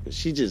motherfucker.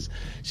 She's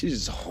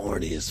just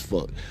horny as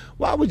fuck.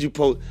 Why would you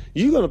post?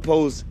 You gonna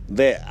post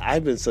that?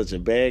 I've been such a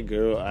bad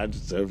girl. I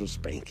deserve a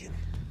spanking.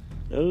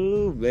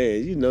 Oh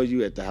man, you know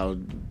you at the house,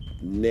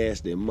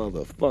 nasty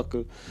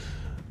motherfucker.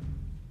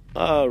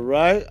 All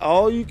right,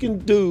 all you can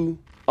do.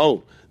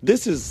 Oh,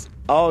 this is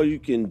all you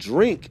can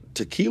drink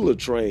tequila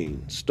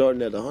train,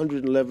 starting at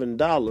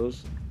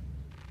 $111.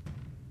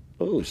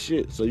 Oh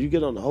shit! So you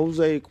get on the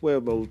Jose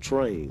Cuervo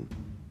train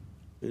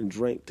and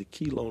drink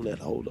tequila on that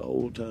the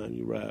whole time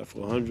you ride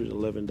for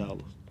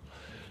 $111.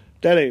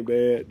 That ain't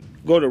bad.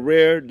 Go to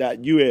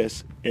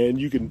rare.us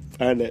and you can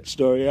find that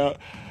story out.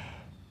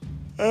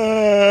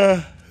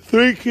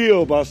 3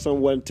 killed by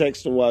someone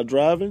texting while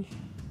driving.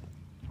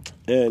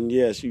 And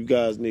yes, you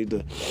guys need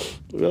to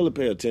really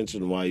pay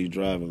attention while you're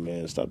driving,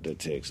 man. Stop that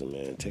texting,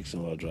 man.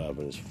 Texting while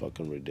driving is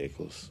fucking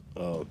ridiculous.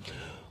 My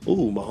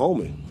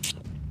homie.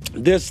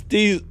 This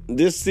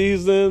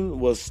season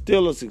was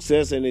still a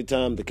success.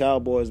 Anytime the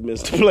Cowboys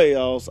missed the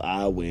playoffs,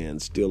 I win.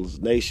 Steelers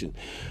Nation.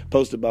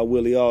 Posted by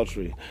Willie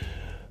Autry.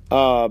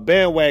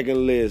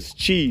 Bandwagon list,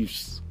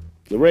 Chiefs,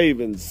 the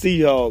Ravens,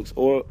 Seahawks,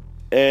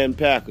 and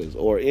Packers,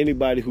 or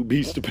anybody who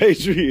beats the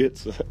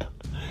Patriots.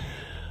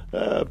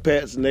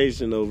 Pat's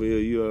Nation over here,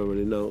 you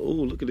already know.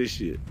 Ooh, look at this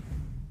shit.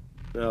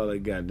 All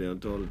that goddamn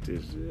toilet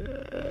tissue.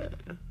 Yeah.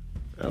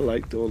 I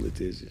like toilet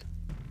tissue.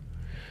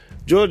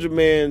 Georgia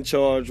man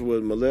charged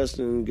with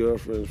molesting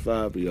girlfriend's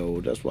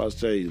 5-year-old. That's why I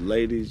say,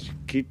 ladies,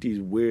 keep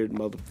these weird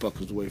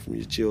motherfuckers away from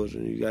your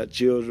children. You got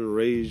children,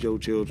 raise your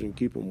children,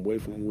 keep them away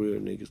from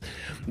weird niggas.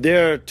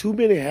 There are too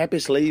many happy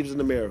slaves in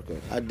America.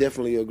 I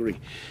definitely agree.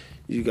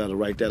 You got to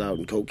write that out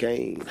in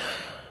cocaine.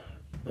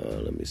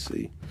 Let me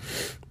see.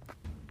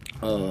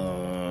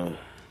 All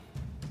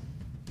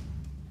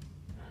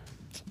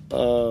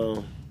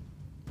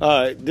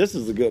right, this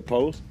is a good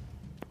post.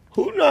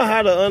 Who know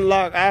how to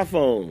unlock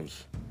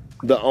iPhones?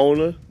 The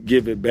owner,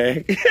 give it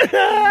back.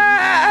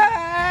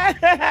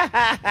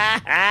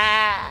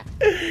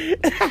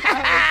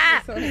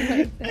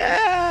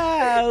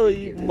 Oh,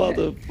 you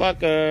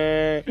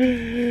motherfucker.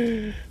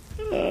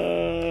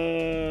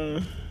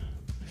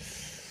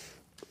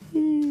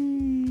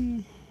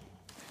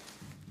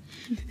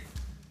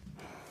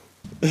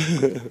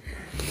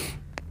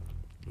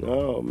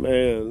 Oh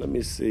man, let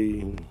me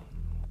see.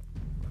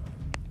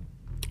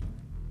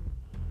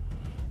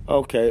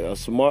 Okay, a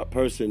smart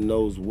person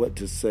knows what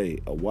to say.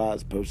 A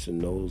wise person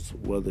knows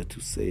whether to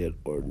say it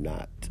or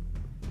not.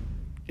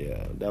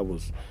 Yeah, that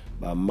was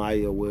by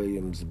Maya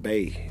Williams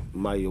Bay.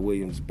 Maya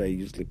Williams Bay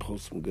usually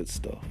posts some good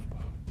stuff.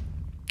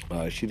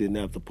 She didn't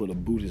have to put a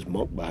Buddhist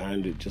monk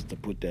behind it just to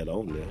put that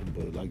on there,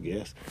 but I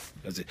guess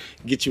that's it.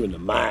 Get you in the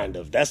mind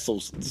of that's so.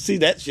 See,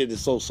 that shit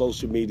is so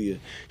social media. You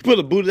put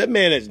a Buddhist, that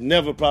man has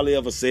never probably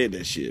ever said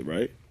that shit,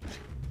 right?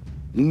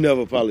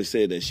 Never probably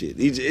said that shit.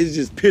 It's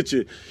just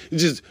picture,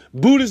 it's just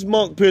Buddhist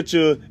monk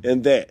picture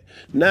and that.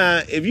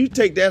 Now, if you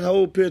take that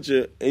whole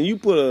picture and you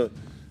put a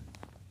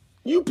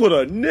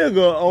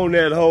nigga on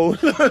that whole,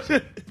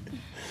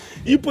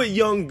 you put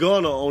Young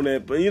Gunner on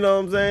that, but you know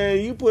what I'm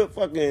saying? You put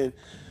fucking,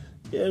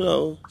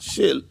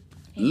 shit,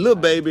 Lil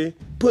Baby,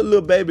 put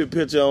Lil Baby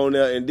picture on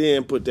there and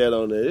then put that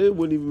on there. It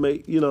wouldn't even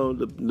make,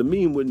 the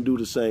meme wouldn't do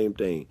the same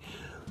thing.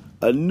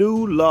 A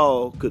new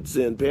law could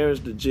send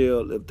parents to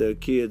jail if their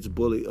kids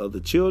bully other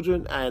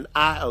children, and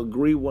I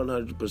agree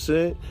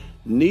 100%.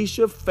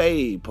 Nisha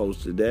Faye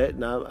posted that,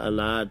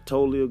 and I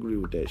totally agree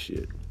with that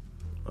shit.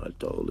 I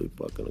totally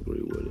fucking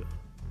agree with it.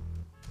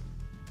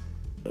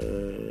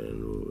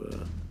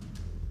 And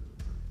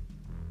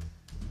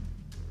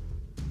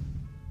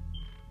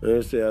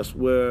they say, I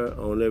swear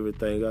on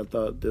everything, I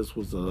thought this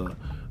was a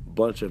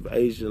bunch of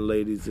Asian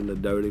ladies in the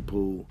dirty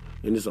pool,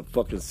 and it's a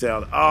fucking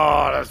salad.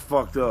 Oh, that's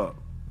fucked up.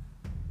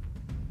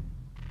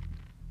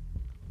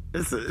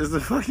 It's a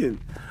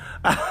fucking.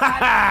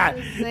 That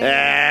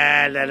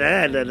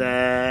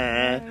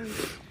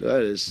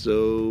is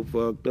so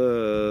fucked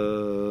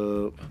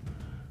up.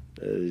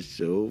 That is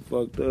so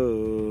fucked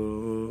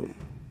up.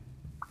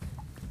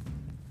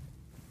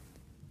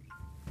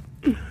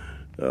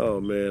 Oh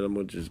man, I'm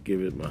gonna just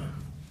give it my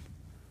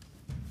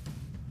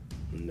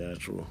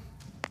natural.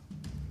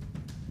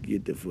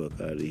 Get the fuck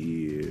out of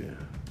here.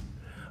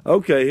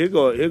 Okay, here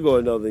go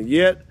another.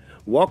 Yet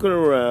walking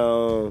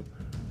around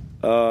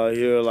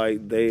here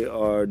like they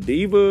are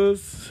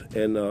divas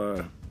and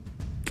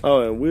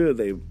and we're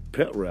they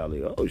pet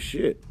rally. Oh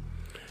shit!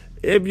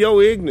 If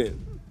you're ignorant,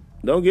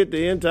 don't get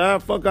the entire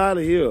fuck out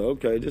of here.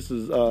 Okay, this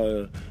is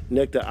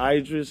Nectar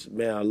Idris.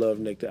 Man, I love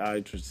Nectar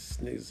Idris.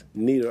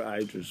 Neither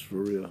Idris for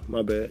real.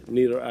 My bad.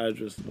 Neither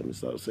Idris. Let me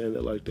stop saying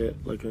it like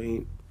that. Like I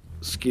ain't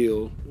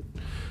skilled.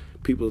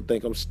 People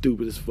think I'm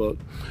stupid as fuck.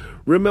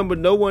 Remember,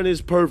 no one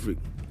is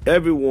perfect.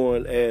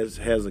 Everyone has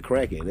a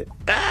crack in it.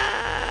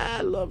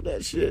 I love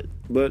that shit.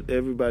 But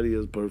everybody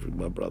is perfect,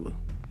 my brother.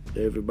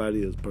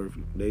 Everybody is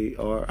perfect. They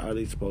are how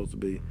they supposed to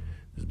be.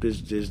 This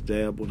bitch just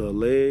dabbed with her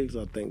legs.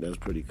 I think that's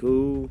pretty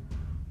cool.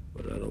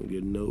 But I don't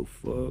give no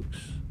fucks.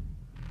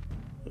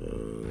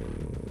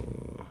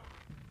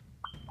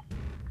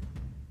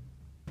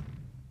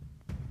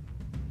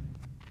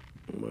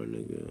 My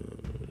nigga.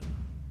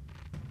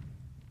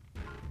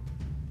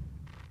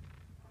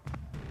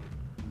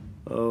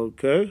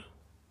 Okay.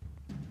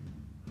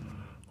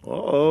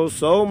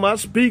 So my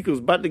speaker's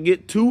about to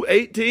get 2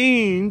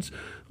 18s.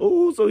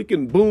 Oh, so he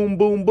can boom,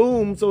 boom,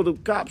 boom, so the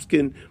cops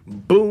can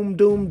boom,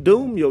 doom,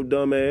 doom your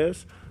dumb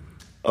ass.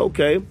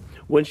 Okay,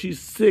 when she's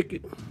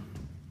sick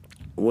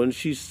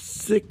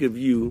of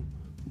you,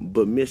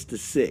 but Mr.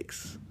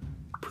 Six,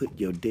 put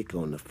your dick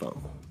on the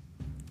phone.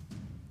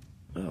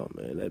 Oh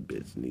man, that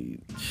bitch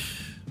need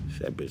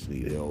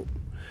help.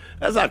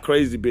 That's how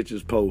crazy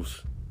bitches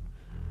post.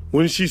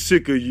 When she's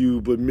sick of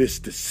you, but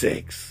Mr.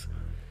 Six.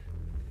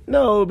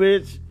 No,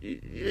 bitch.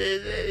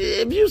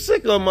 If you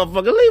sick of a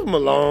motherfucker, leave him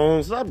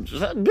alone.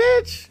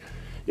 Bitch.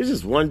 You're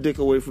just one dick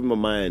away from a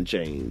mind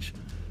change.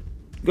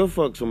 Go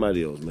fuck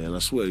somebody else, man. I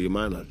swear your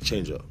mind will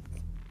change up.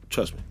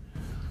 Trust me.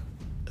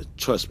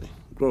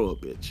 Grow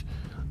up, bitch.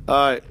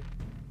 All right.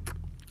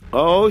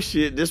 Oh,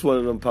 shit. This one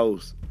of them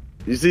posts.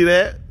 You see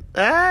that?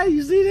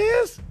 You see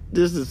this?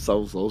 This is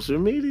social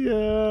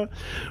media.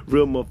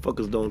 Real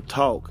motherfuckers don't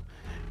talk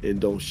and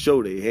don't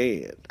show their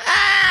hand.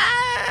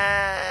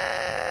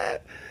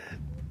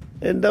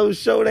 And don't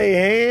show their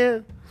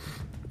hand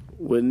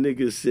when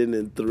niggas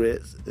sending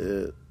threats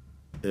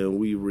and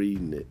we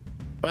reading it.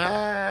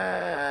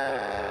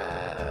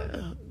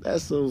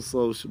 That's on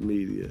social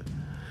media.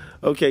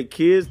 Okay,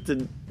 kids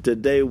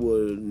today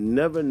will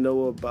never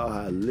know about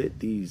how lit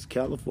these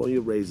California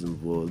Raisins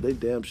was. They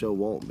damn sure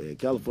won't, man.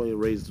 California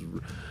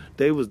Raisins,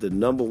 they was the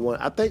number one.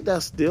 I think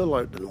that's still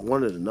like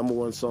one of the number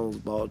one songs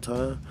of all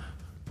time.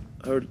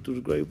 I heard it through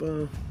the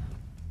grapevine.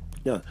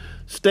 Yeah.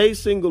 Stay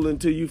single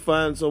until you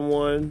find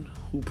someone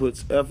who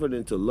puts effort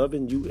into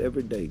loving you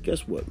every day.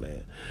 Guess what,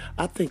 man?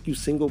 I think you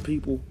single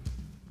people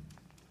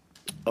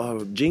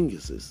are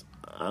geniuses.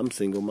 I'm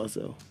single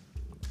myself.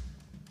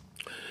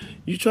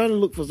 You trying to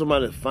look for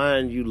somebody to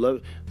find you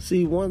love.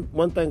 See,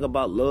 one thing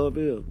about love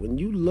is when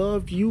you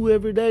love you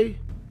every day,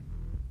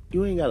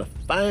 you ain't got to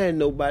find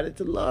nobody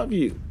to love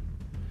you.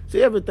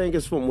 See, everything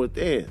is from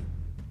within.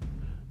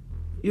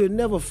 You'll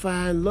never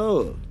find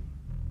love.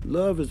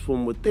 Love is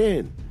from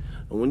within.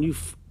 And when you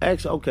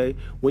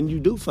when you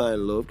do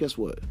find love, guess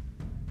what?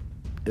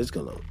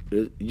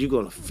 You're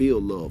gonna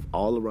feel love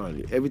all around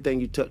you. Everything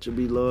you touch will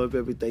be love.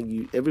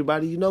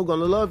 Everybody you know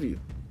gonna love you.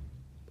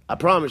 I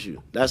promise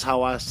you. That's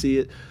how I see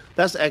it.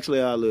 That's actually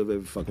how I live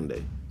every fucking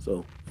day.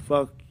 So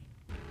fuck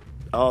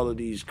all of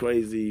these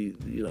crazy,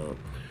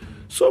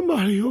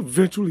 somebody will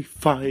eventually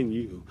find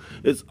you.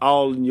 It's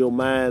all in your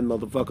mind,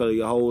 motherfucker,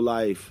 your whole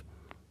life.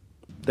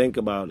 Think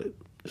about it.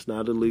 It's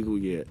not illegal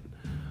yet.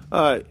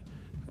 All right.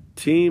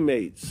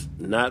 Teammates,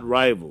 not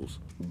rivals.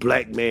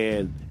 Black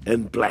man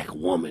and black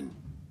woman.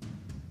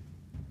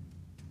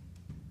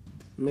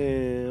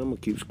 Man, I'm going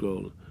to keep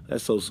scrolling.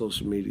 That's so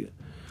social media.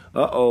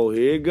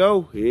 Here it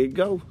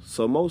go.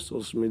 Some more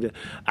social media.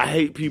 I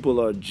hate people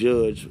are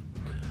judged.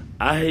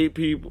 I hate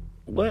people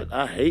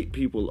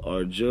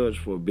are judged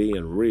for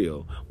being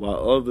real,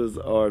 while others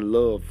are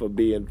loved for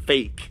being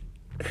fake.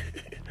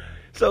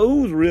 So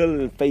who's real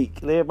and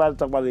fake? Everybody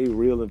talk about they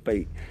real and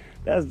fake.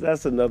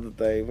 That's another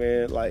thing,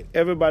 man. Like,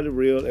 everybody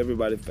real,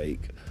 everybody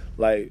fake.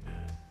 Like,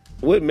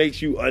 what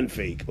makes you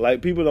unfake?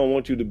 Like, people don't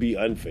want you to be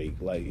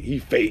unfake. Like, he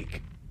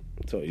fake.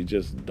 So you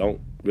just don't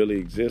really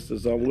exist or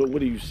something.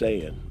 What are you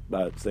saying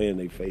by saying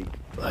they fake?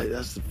 Like,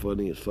 that's the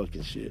funniest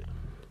fucking shit.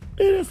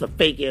 Man, that's a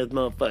fake-ass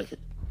motherfucker.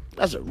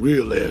 That's a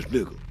real-ass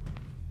nigga.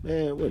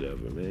 Man,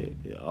 whatever, man.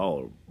 Yeah,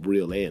 all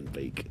real and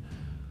fake.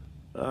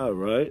 All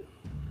right.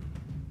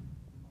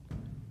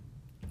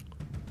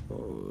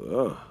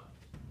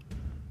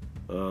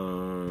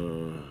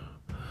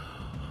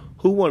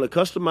 Who want a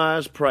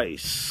customized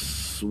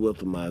price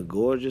with my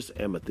gorgeous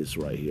amethyst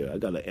right here? I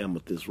got an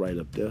amethyst right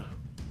up there.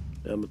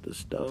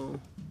 Amethyst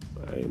stone.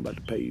 I ain't about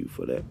to pay you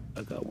for that.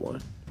 I got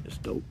one. It's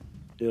dope.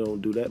 You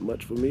don't do that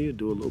much for me. You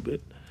do a little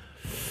bit.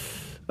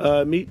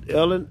 Meet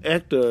Ellen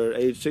Ecter,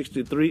 age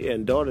 63,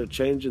 and daughter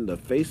changing the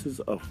faces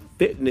of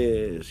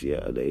fitness.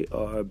 Yeah, they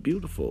are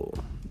beautiful.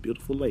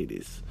 Beautiful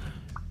ladies.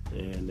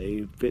 And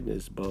they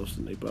fitness buffs,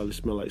 and they probably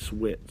smell like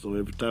sweat. So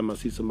every time I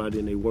see somebody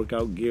in their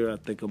workout gear, I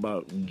think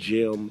about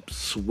Gym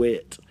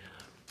Sweat.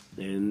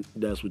 And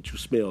that's what you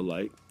smell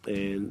like.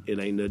 And it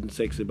ain't nothing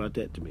sexy about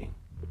that to me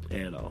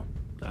at all.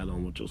 I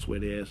don't want your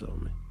sweaty ass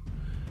on me.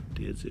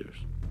 Dead serious.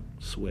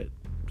 Sweat.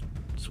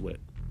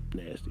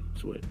 Nasty.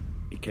 Sweat.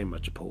 It came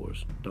out your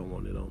pores. Don't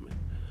want it on me.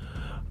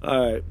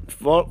 All right.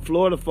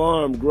 Florida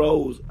farm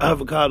grows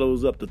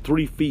avocados up to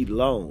 3 feet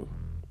long.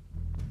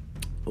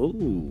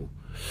 Ooh.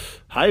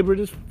 Hybrid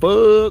as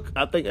fuck.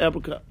 I think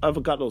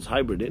avocado's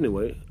hybrid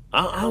anyway.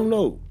 I don't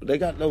know. They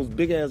got those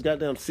big-ass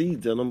goddamn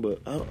seeds in them,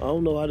 but I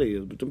don't know how they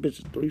is. But them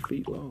bitches 3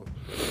 feet long.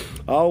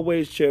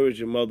 Always cherish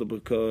your mother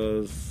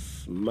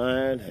because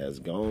mine has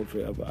gone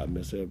forever. I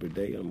miss her every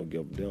day. I'm going to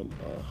give them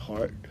a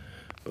heart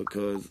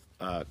because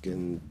I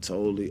can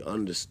totally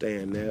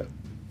understand that.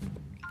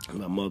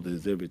 My mother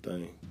is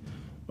everything.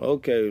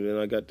 Okay, then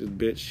I got this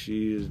bitch.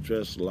 She is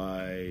dressed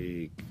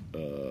like...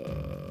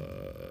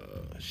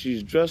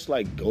 she's dressed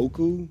like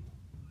Goku.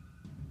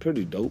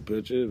 Pretty dope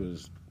picture. It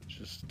was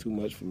just too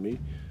much for me.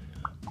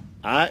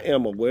 I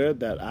am aware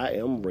that I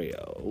am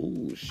real.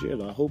 Oh,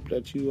 shit. I hope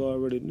that you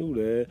already knew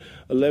that.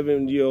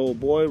 11-year-old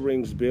boy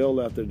rings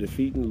bell after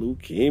defeating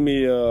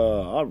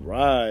leukemia. All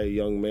right,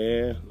 young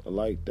man. I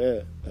like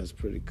that. That's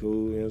pretty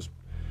cool.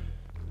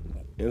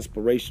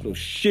 Inspirational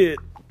shit.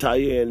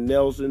 Tyann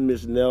Nelson,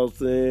 Miss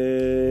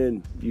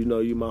Nelson. You know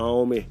you my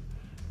homie.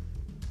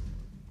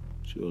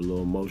 You're a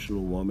little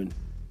emotional woman.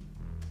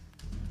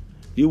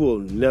 You will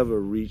never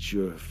reach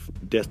your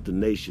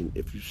destination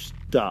if you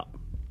stop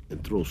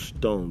and throw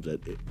stones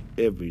at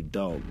every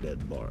dog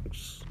that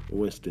barks.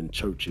 Winston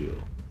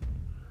Churchill.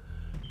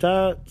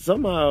 Ty,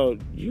 somehow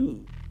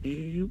you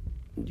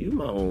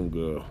my own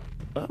girl.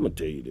 I'm gonna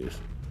tell you this.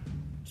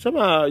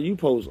 Somehow you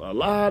post a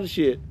lot of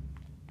shit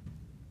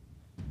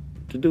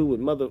to do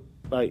with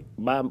by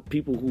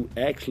people who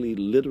actually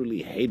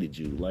literally hated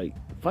you. Like,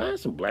 find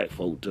some black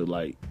folk to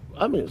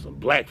some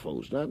black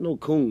folks, not no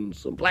coons,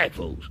 some black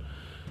folks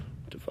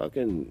to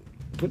fucking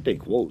put their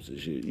quotes and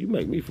shit. You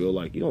make me feel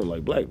like you don't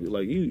like black people.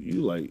 Like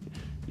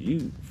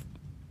you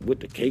with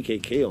the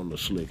KKK on the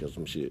slick or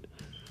some shit.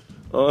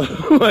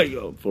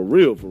 For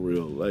real,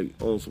 like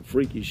on some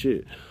freaky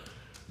shit.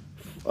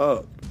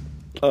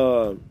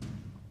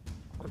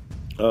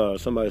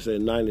 Somebody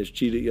said Niners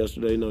cheated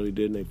yesterday. No, they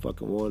didn't. They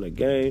fucking won a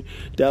game.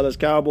 Dallas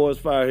Cowboys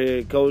fire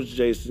head coach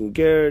Jason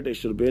Garrett. They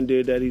should have been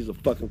did that. He's a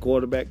fucking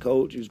quarterback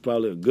coach. He's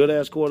probably a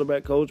good-ass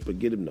quarterback coach, but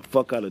get him the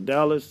fuck out of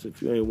Dallas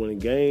if you ain't winning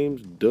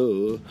games.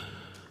 Duh.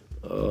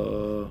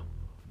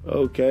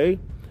 Okay.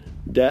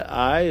 That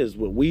eye is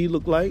what we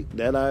look like.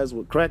 That eye is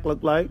what crack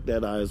look like.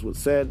 That eye is what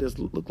sadness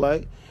look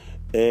like.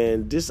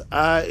 And this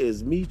eye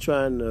is me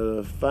trying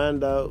to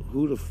find out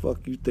who the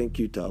fuck you think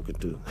you talking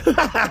to. Look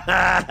at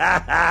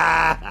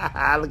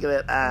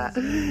that eye.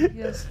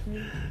 Yes, who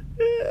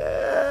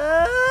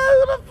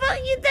the fuck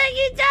you think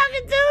you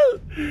talking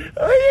to?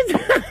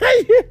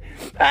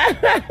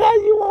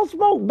 You want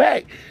smoke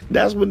back.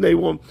 That's when they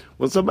want.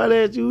 When somebody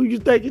asks you who you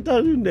think you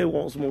talking to, they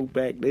want smoke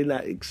back. They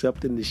not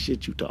accepting the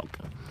shit you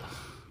talking.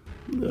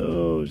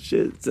 No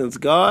shit. Since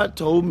God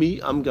told me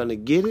I'm gonna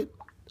get it,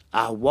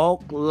 I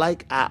walk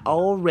like I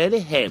already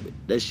have it.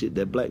 That shit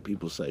that black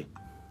people say.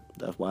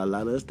 That's why a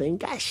lot of us ain't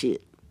got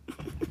shit.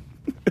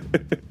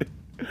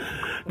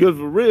 Because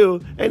for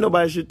real, ain't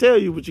nobody should tell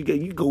you what you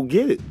get. You go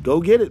get it. Go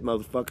get it,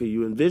 motherfucker.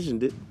 You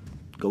envisioned it.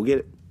 Go get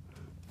it.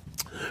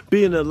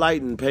 Being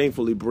enlightened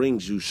painfully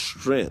brings you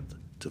strength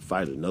to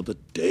fight another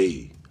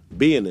day.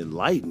 Being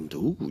enlightened,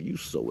 ooh, you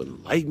so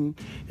enlightened,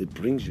 it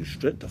brings you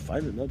strength to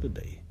fight another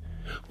day.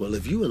 Well,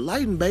 if you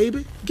enlightened,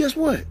 baby, guess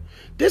what?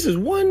 This is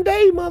one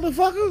day,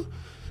 motherfucker.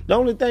 The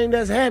only thing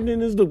that's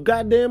happening is the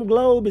goddamn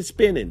globe is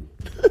spinning.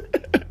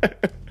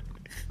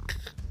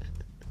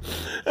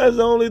 That's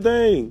the only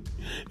thing.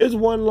 It's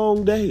one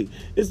long day.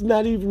 It's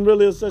not even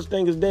really a such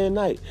thing as day and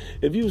night.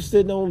 If you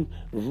sitting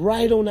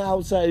right on the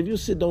outside, if you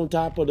sit on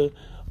top of the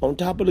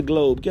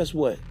globe, guess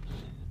what?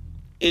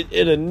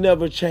 It'll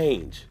never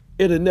change.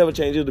 It'll never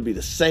change. It'll be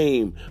the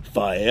same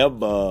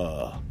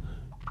forever.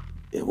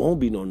 It won't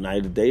be no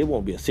night or day. It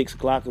won't be at 6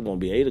 o'clock. It won't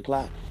be 8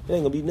 o'clock. It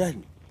ain't gonna be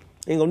nothing.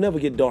 It ain't gonna never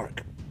get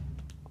dark.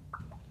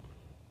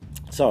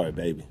 Sorry,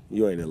 baby.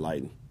 You ain't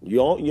enlightened.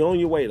 You on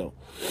your way, though.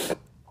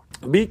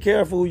 Be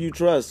careful who you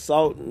trust.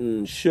 Salt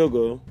and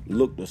sugar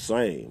look the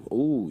same.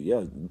 Ooh,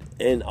 yeah.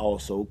 And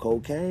also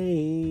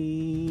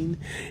cocaine.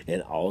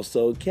 And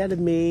also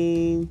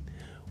ketamine,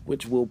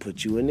 which will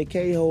put you in the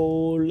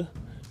K-hole.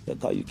 They'll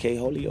call you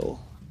K-holio.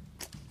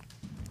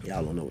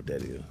 Y'all don't know what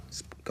that is.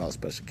 It's called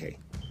Special K.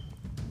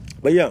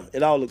 But yeah,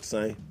 it all looks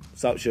the same.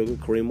 Salt, sugar,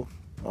 creamer,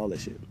 all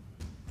that shit.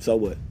 So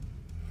what?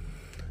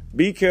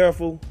 Be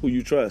careful who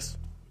you trust.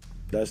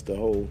 That's the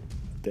whole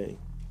thing.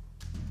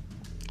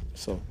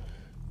 So,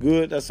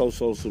 good. That's on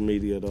social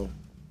media, though.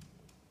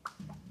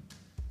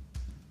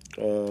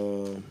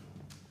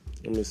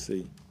 Let me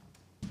see.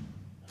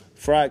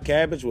 Fried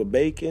cabbage with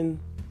bacon,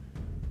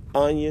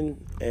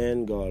 onion,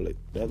 and garlic.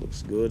 That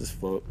looks good as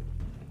fuck.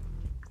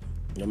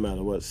 No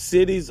matter what.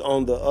 Cities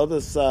on the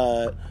other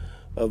side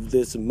of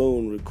this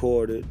moon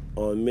recorded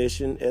on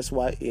mission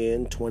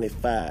SYN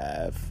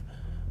 25.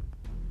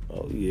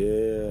 Oh,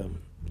 yeah.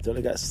 So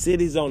they got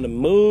cities on the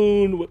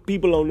moon with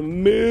people on the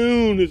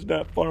moon. It's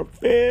not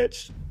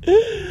far-fetched.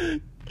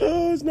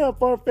 Oh, it's not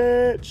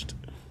far-fetched.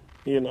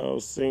 You know,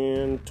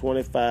 seeing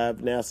 25,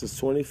 NASA's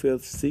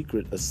 25th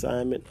secret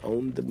assignment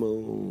on the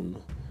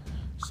moon.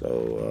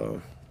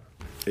 So,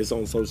 it's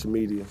on social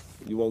media.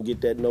 You won't get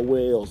that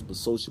nowhere else but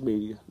social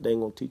media. They ain't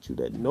gonna teach you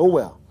that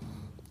nowhere.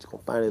 You're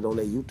gonna find it on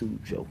that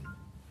YouTube show.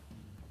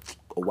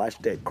 Go watch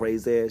that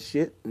crazy ass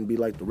shit and be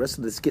like the rest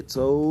of the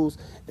schizos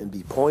and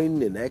be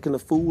pointing and acting a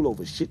fool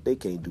over shit they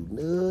can't do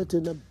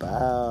nothing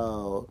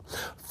about.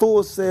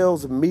 Full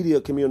Sail's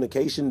media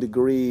communication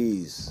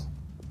degrees.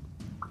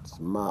 It's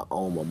my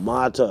alma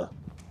mater.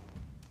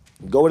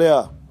 Go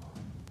there.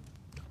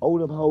 Owe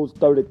them hoes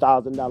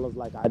 $30,000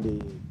 like I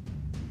did.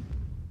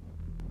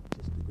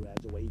 Just to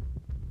graduate.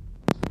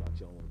 Start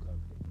your own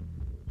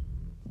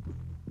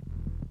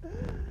company.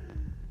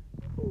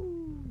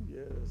 Ooh,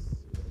 yes.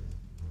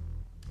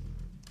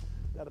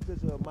 Got a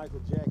picture of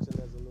Michael Jackson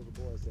as a little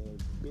boy saying,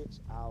 "Bitch,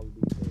 I'll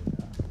be there."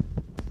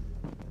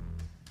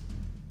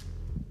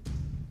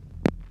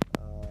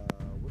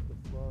 What the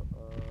fuck? No.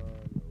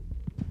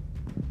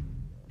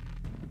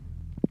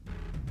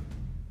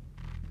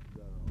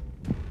 Got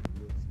a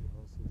Nipsey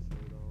Hussle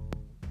shirt on.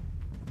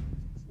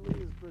 To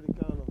me, it's pretty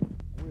kind of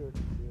weird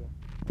this year.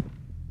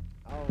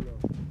 I don't know.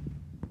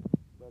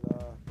 But,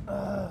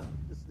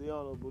 this is the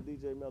Honorable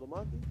DJ Metal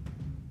Monkey.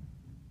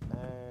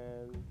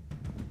 And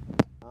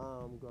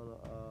I'm gonna,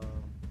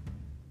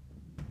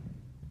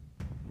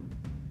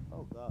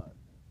 oh God.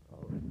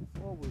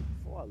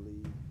 Before I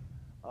leave,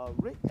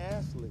 Rick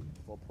Astley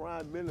for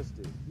Prime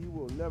Minister. He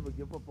will never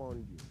give up on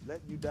you,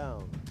 let you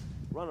down,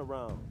 run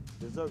around,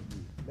 desert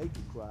you, make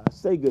you cry,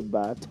 say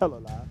goodbye, tell a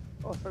lie,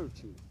 or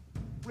hurt you.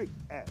 Rick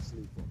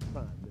Astley for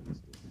Prime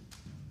Minister.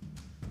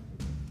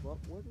 Well,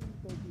 where do you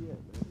think he at,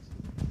 man? This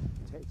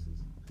is Texas.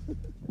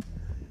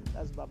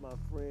 That's about my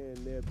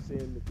friend Neb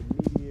Sin, the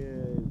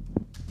comedian.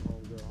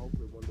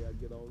 Hopefully one day I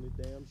get on this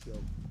damn show.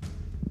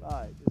 All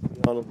right, this is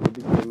the Honorable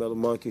DJ Metal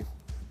Monkey.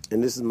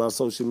 And this is my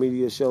social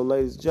media show,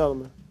 ladies and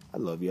gentlemen. I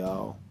love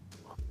y'all.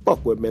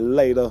 Fuck with me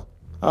later.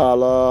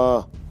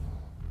 Holla.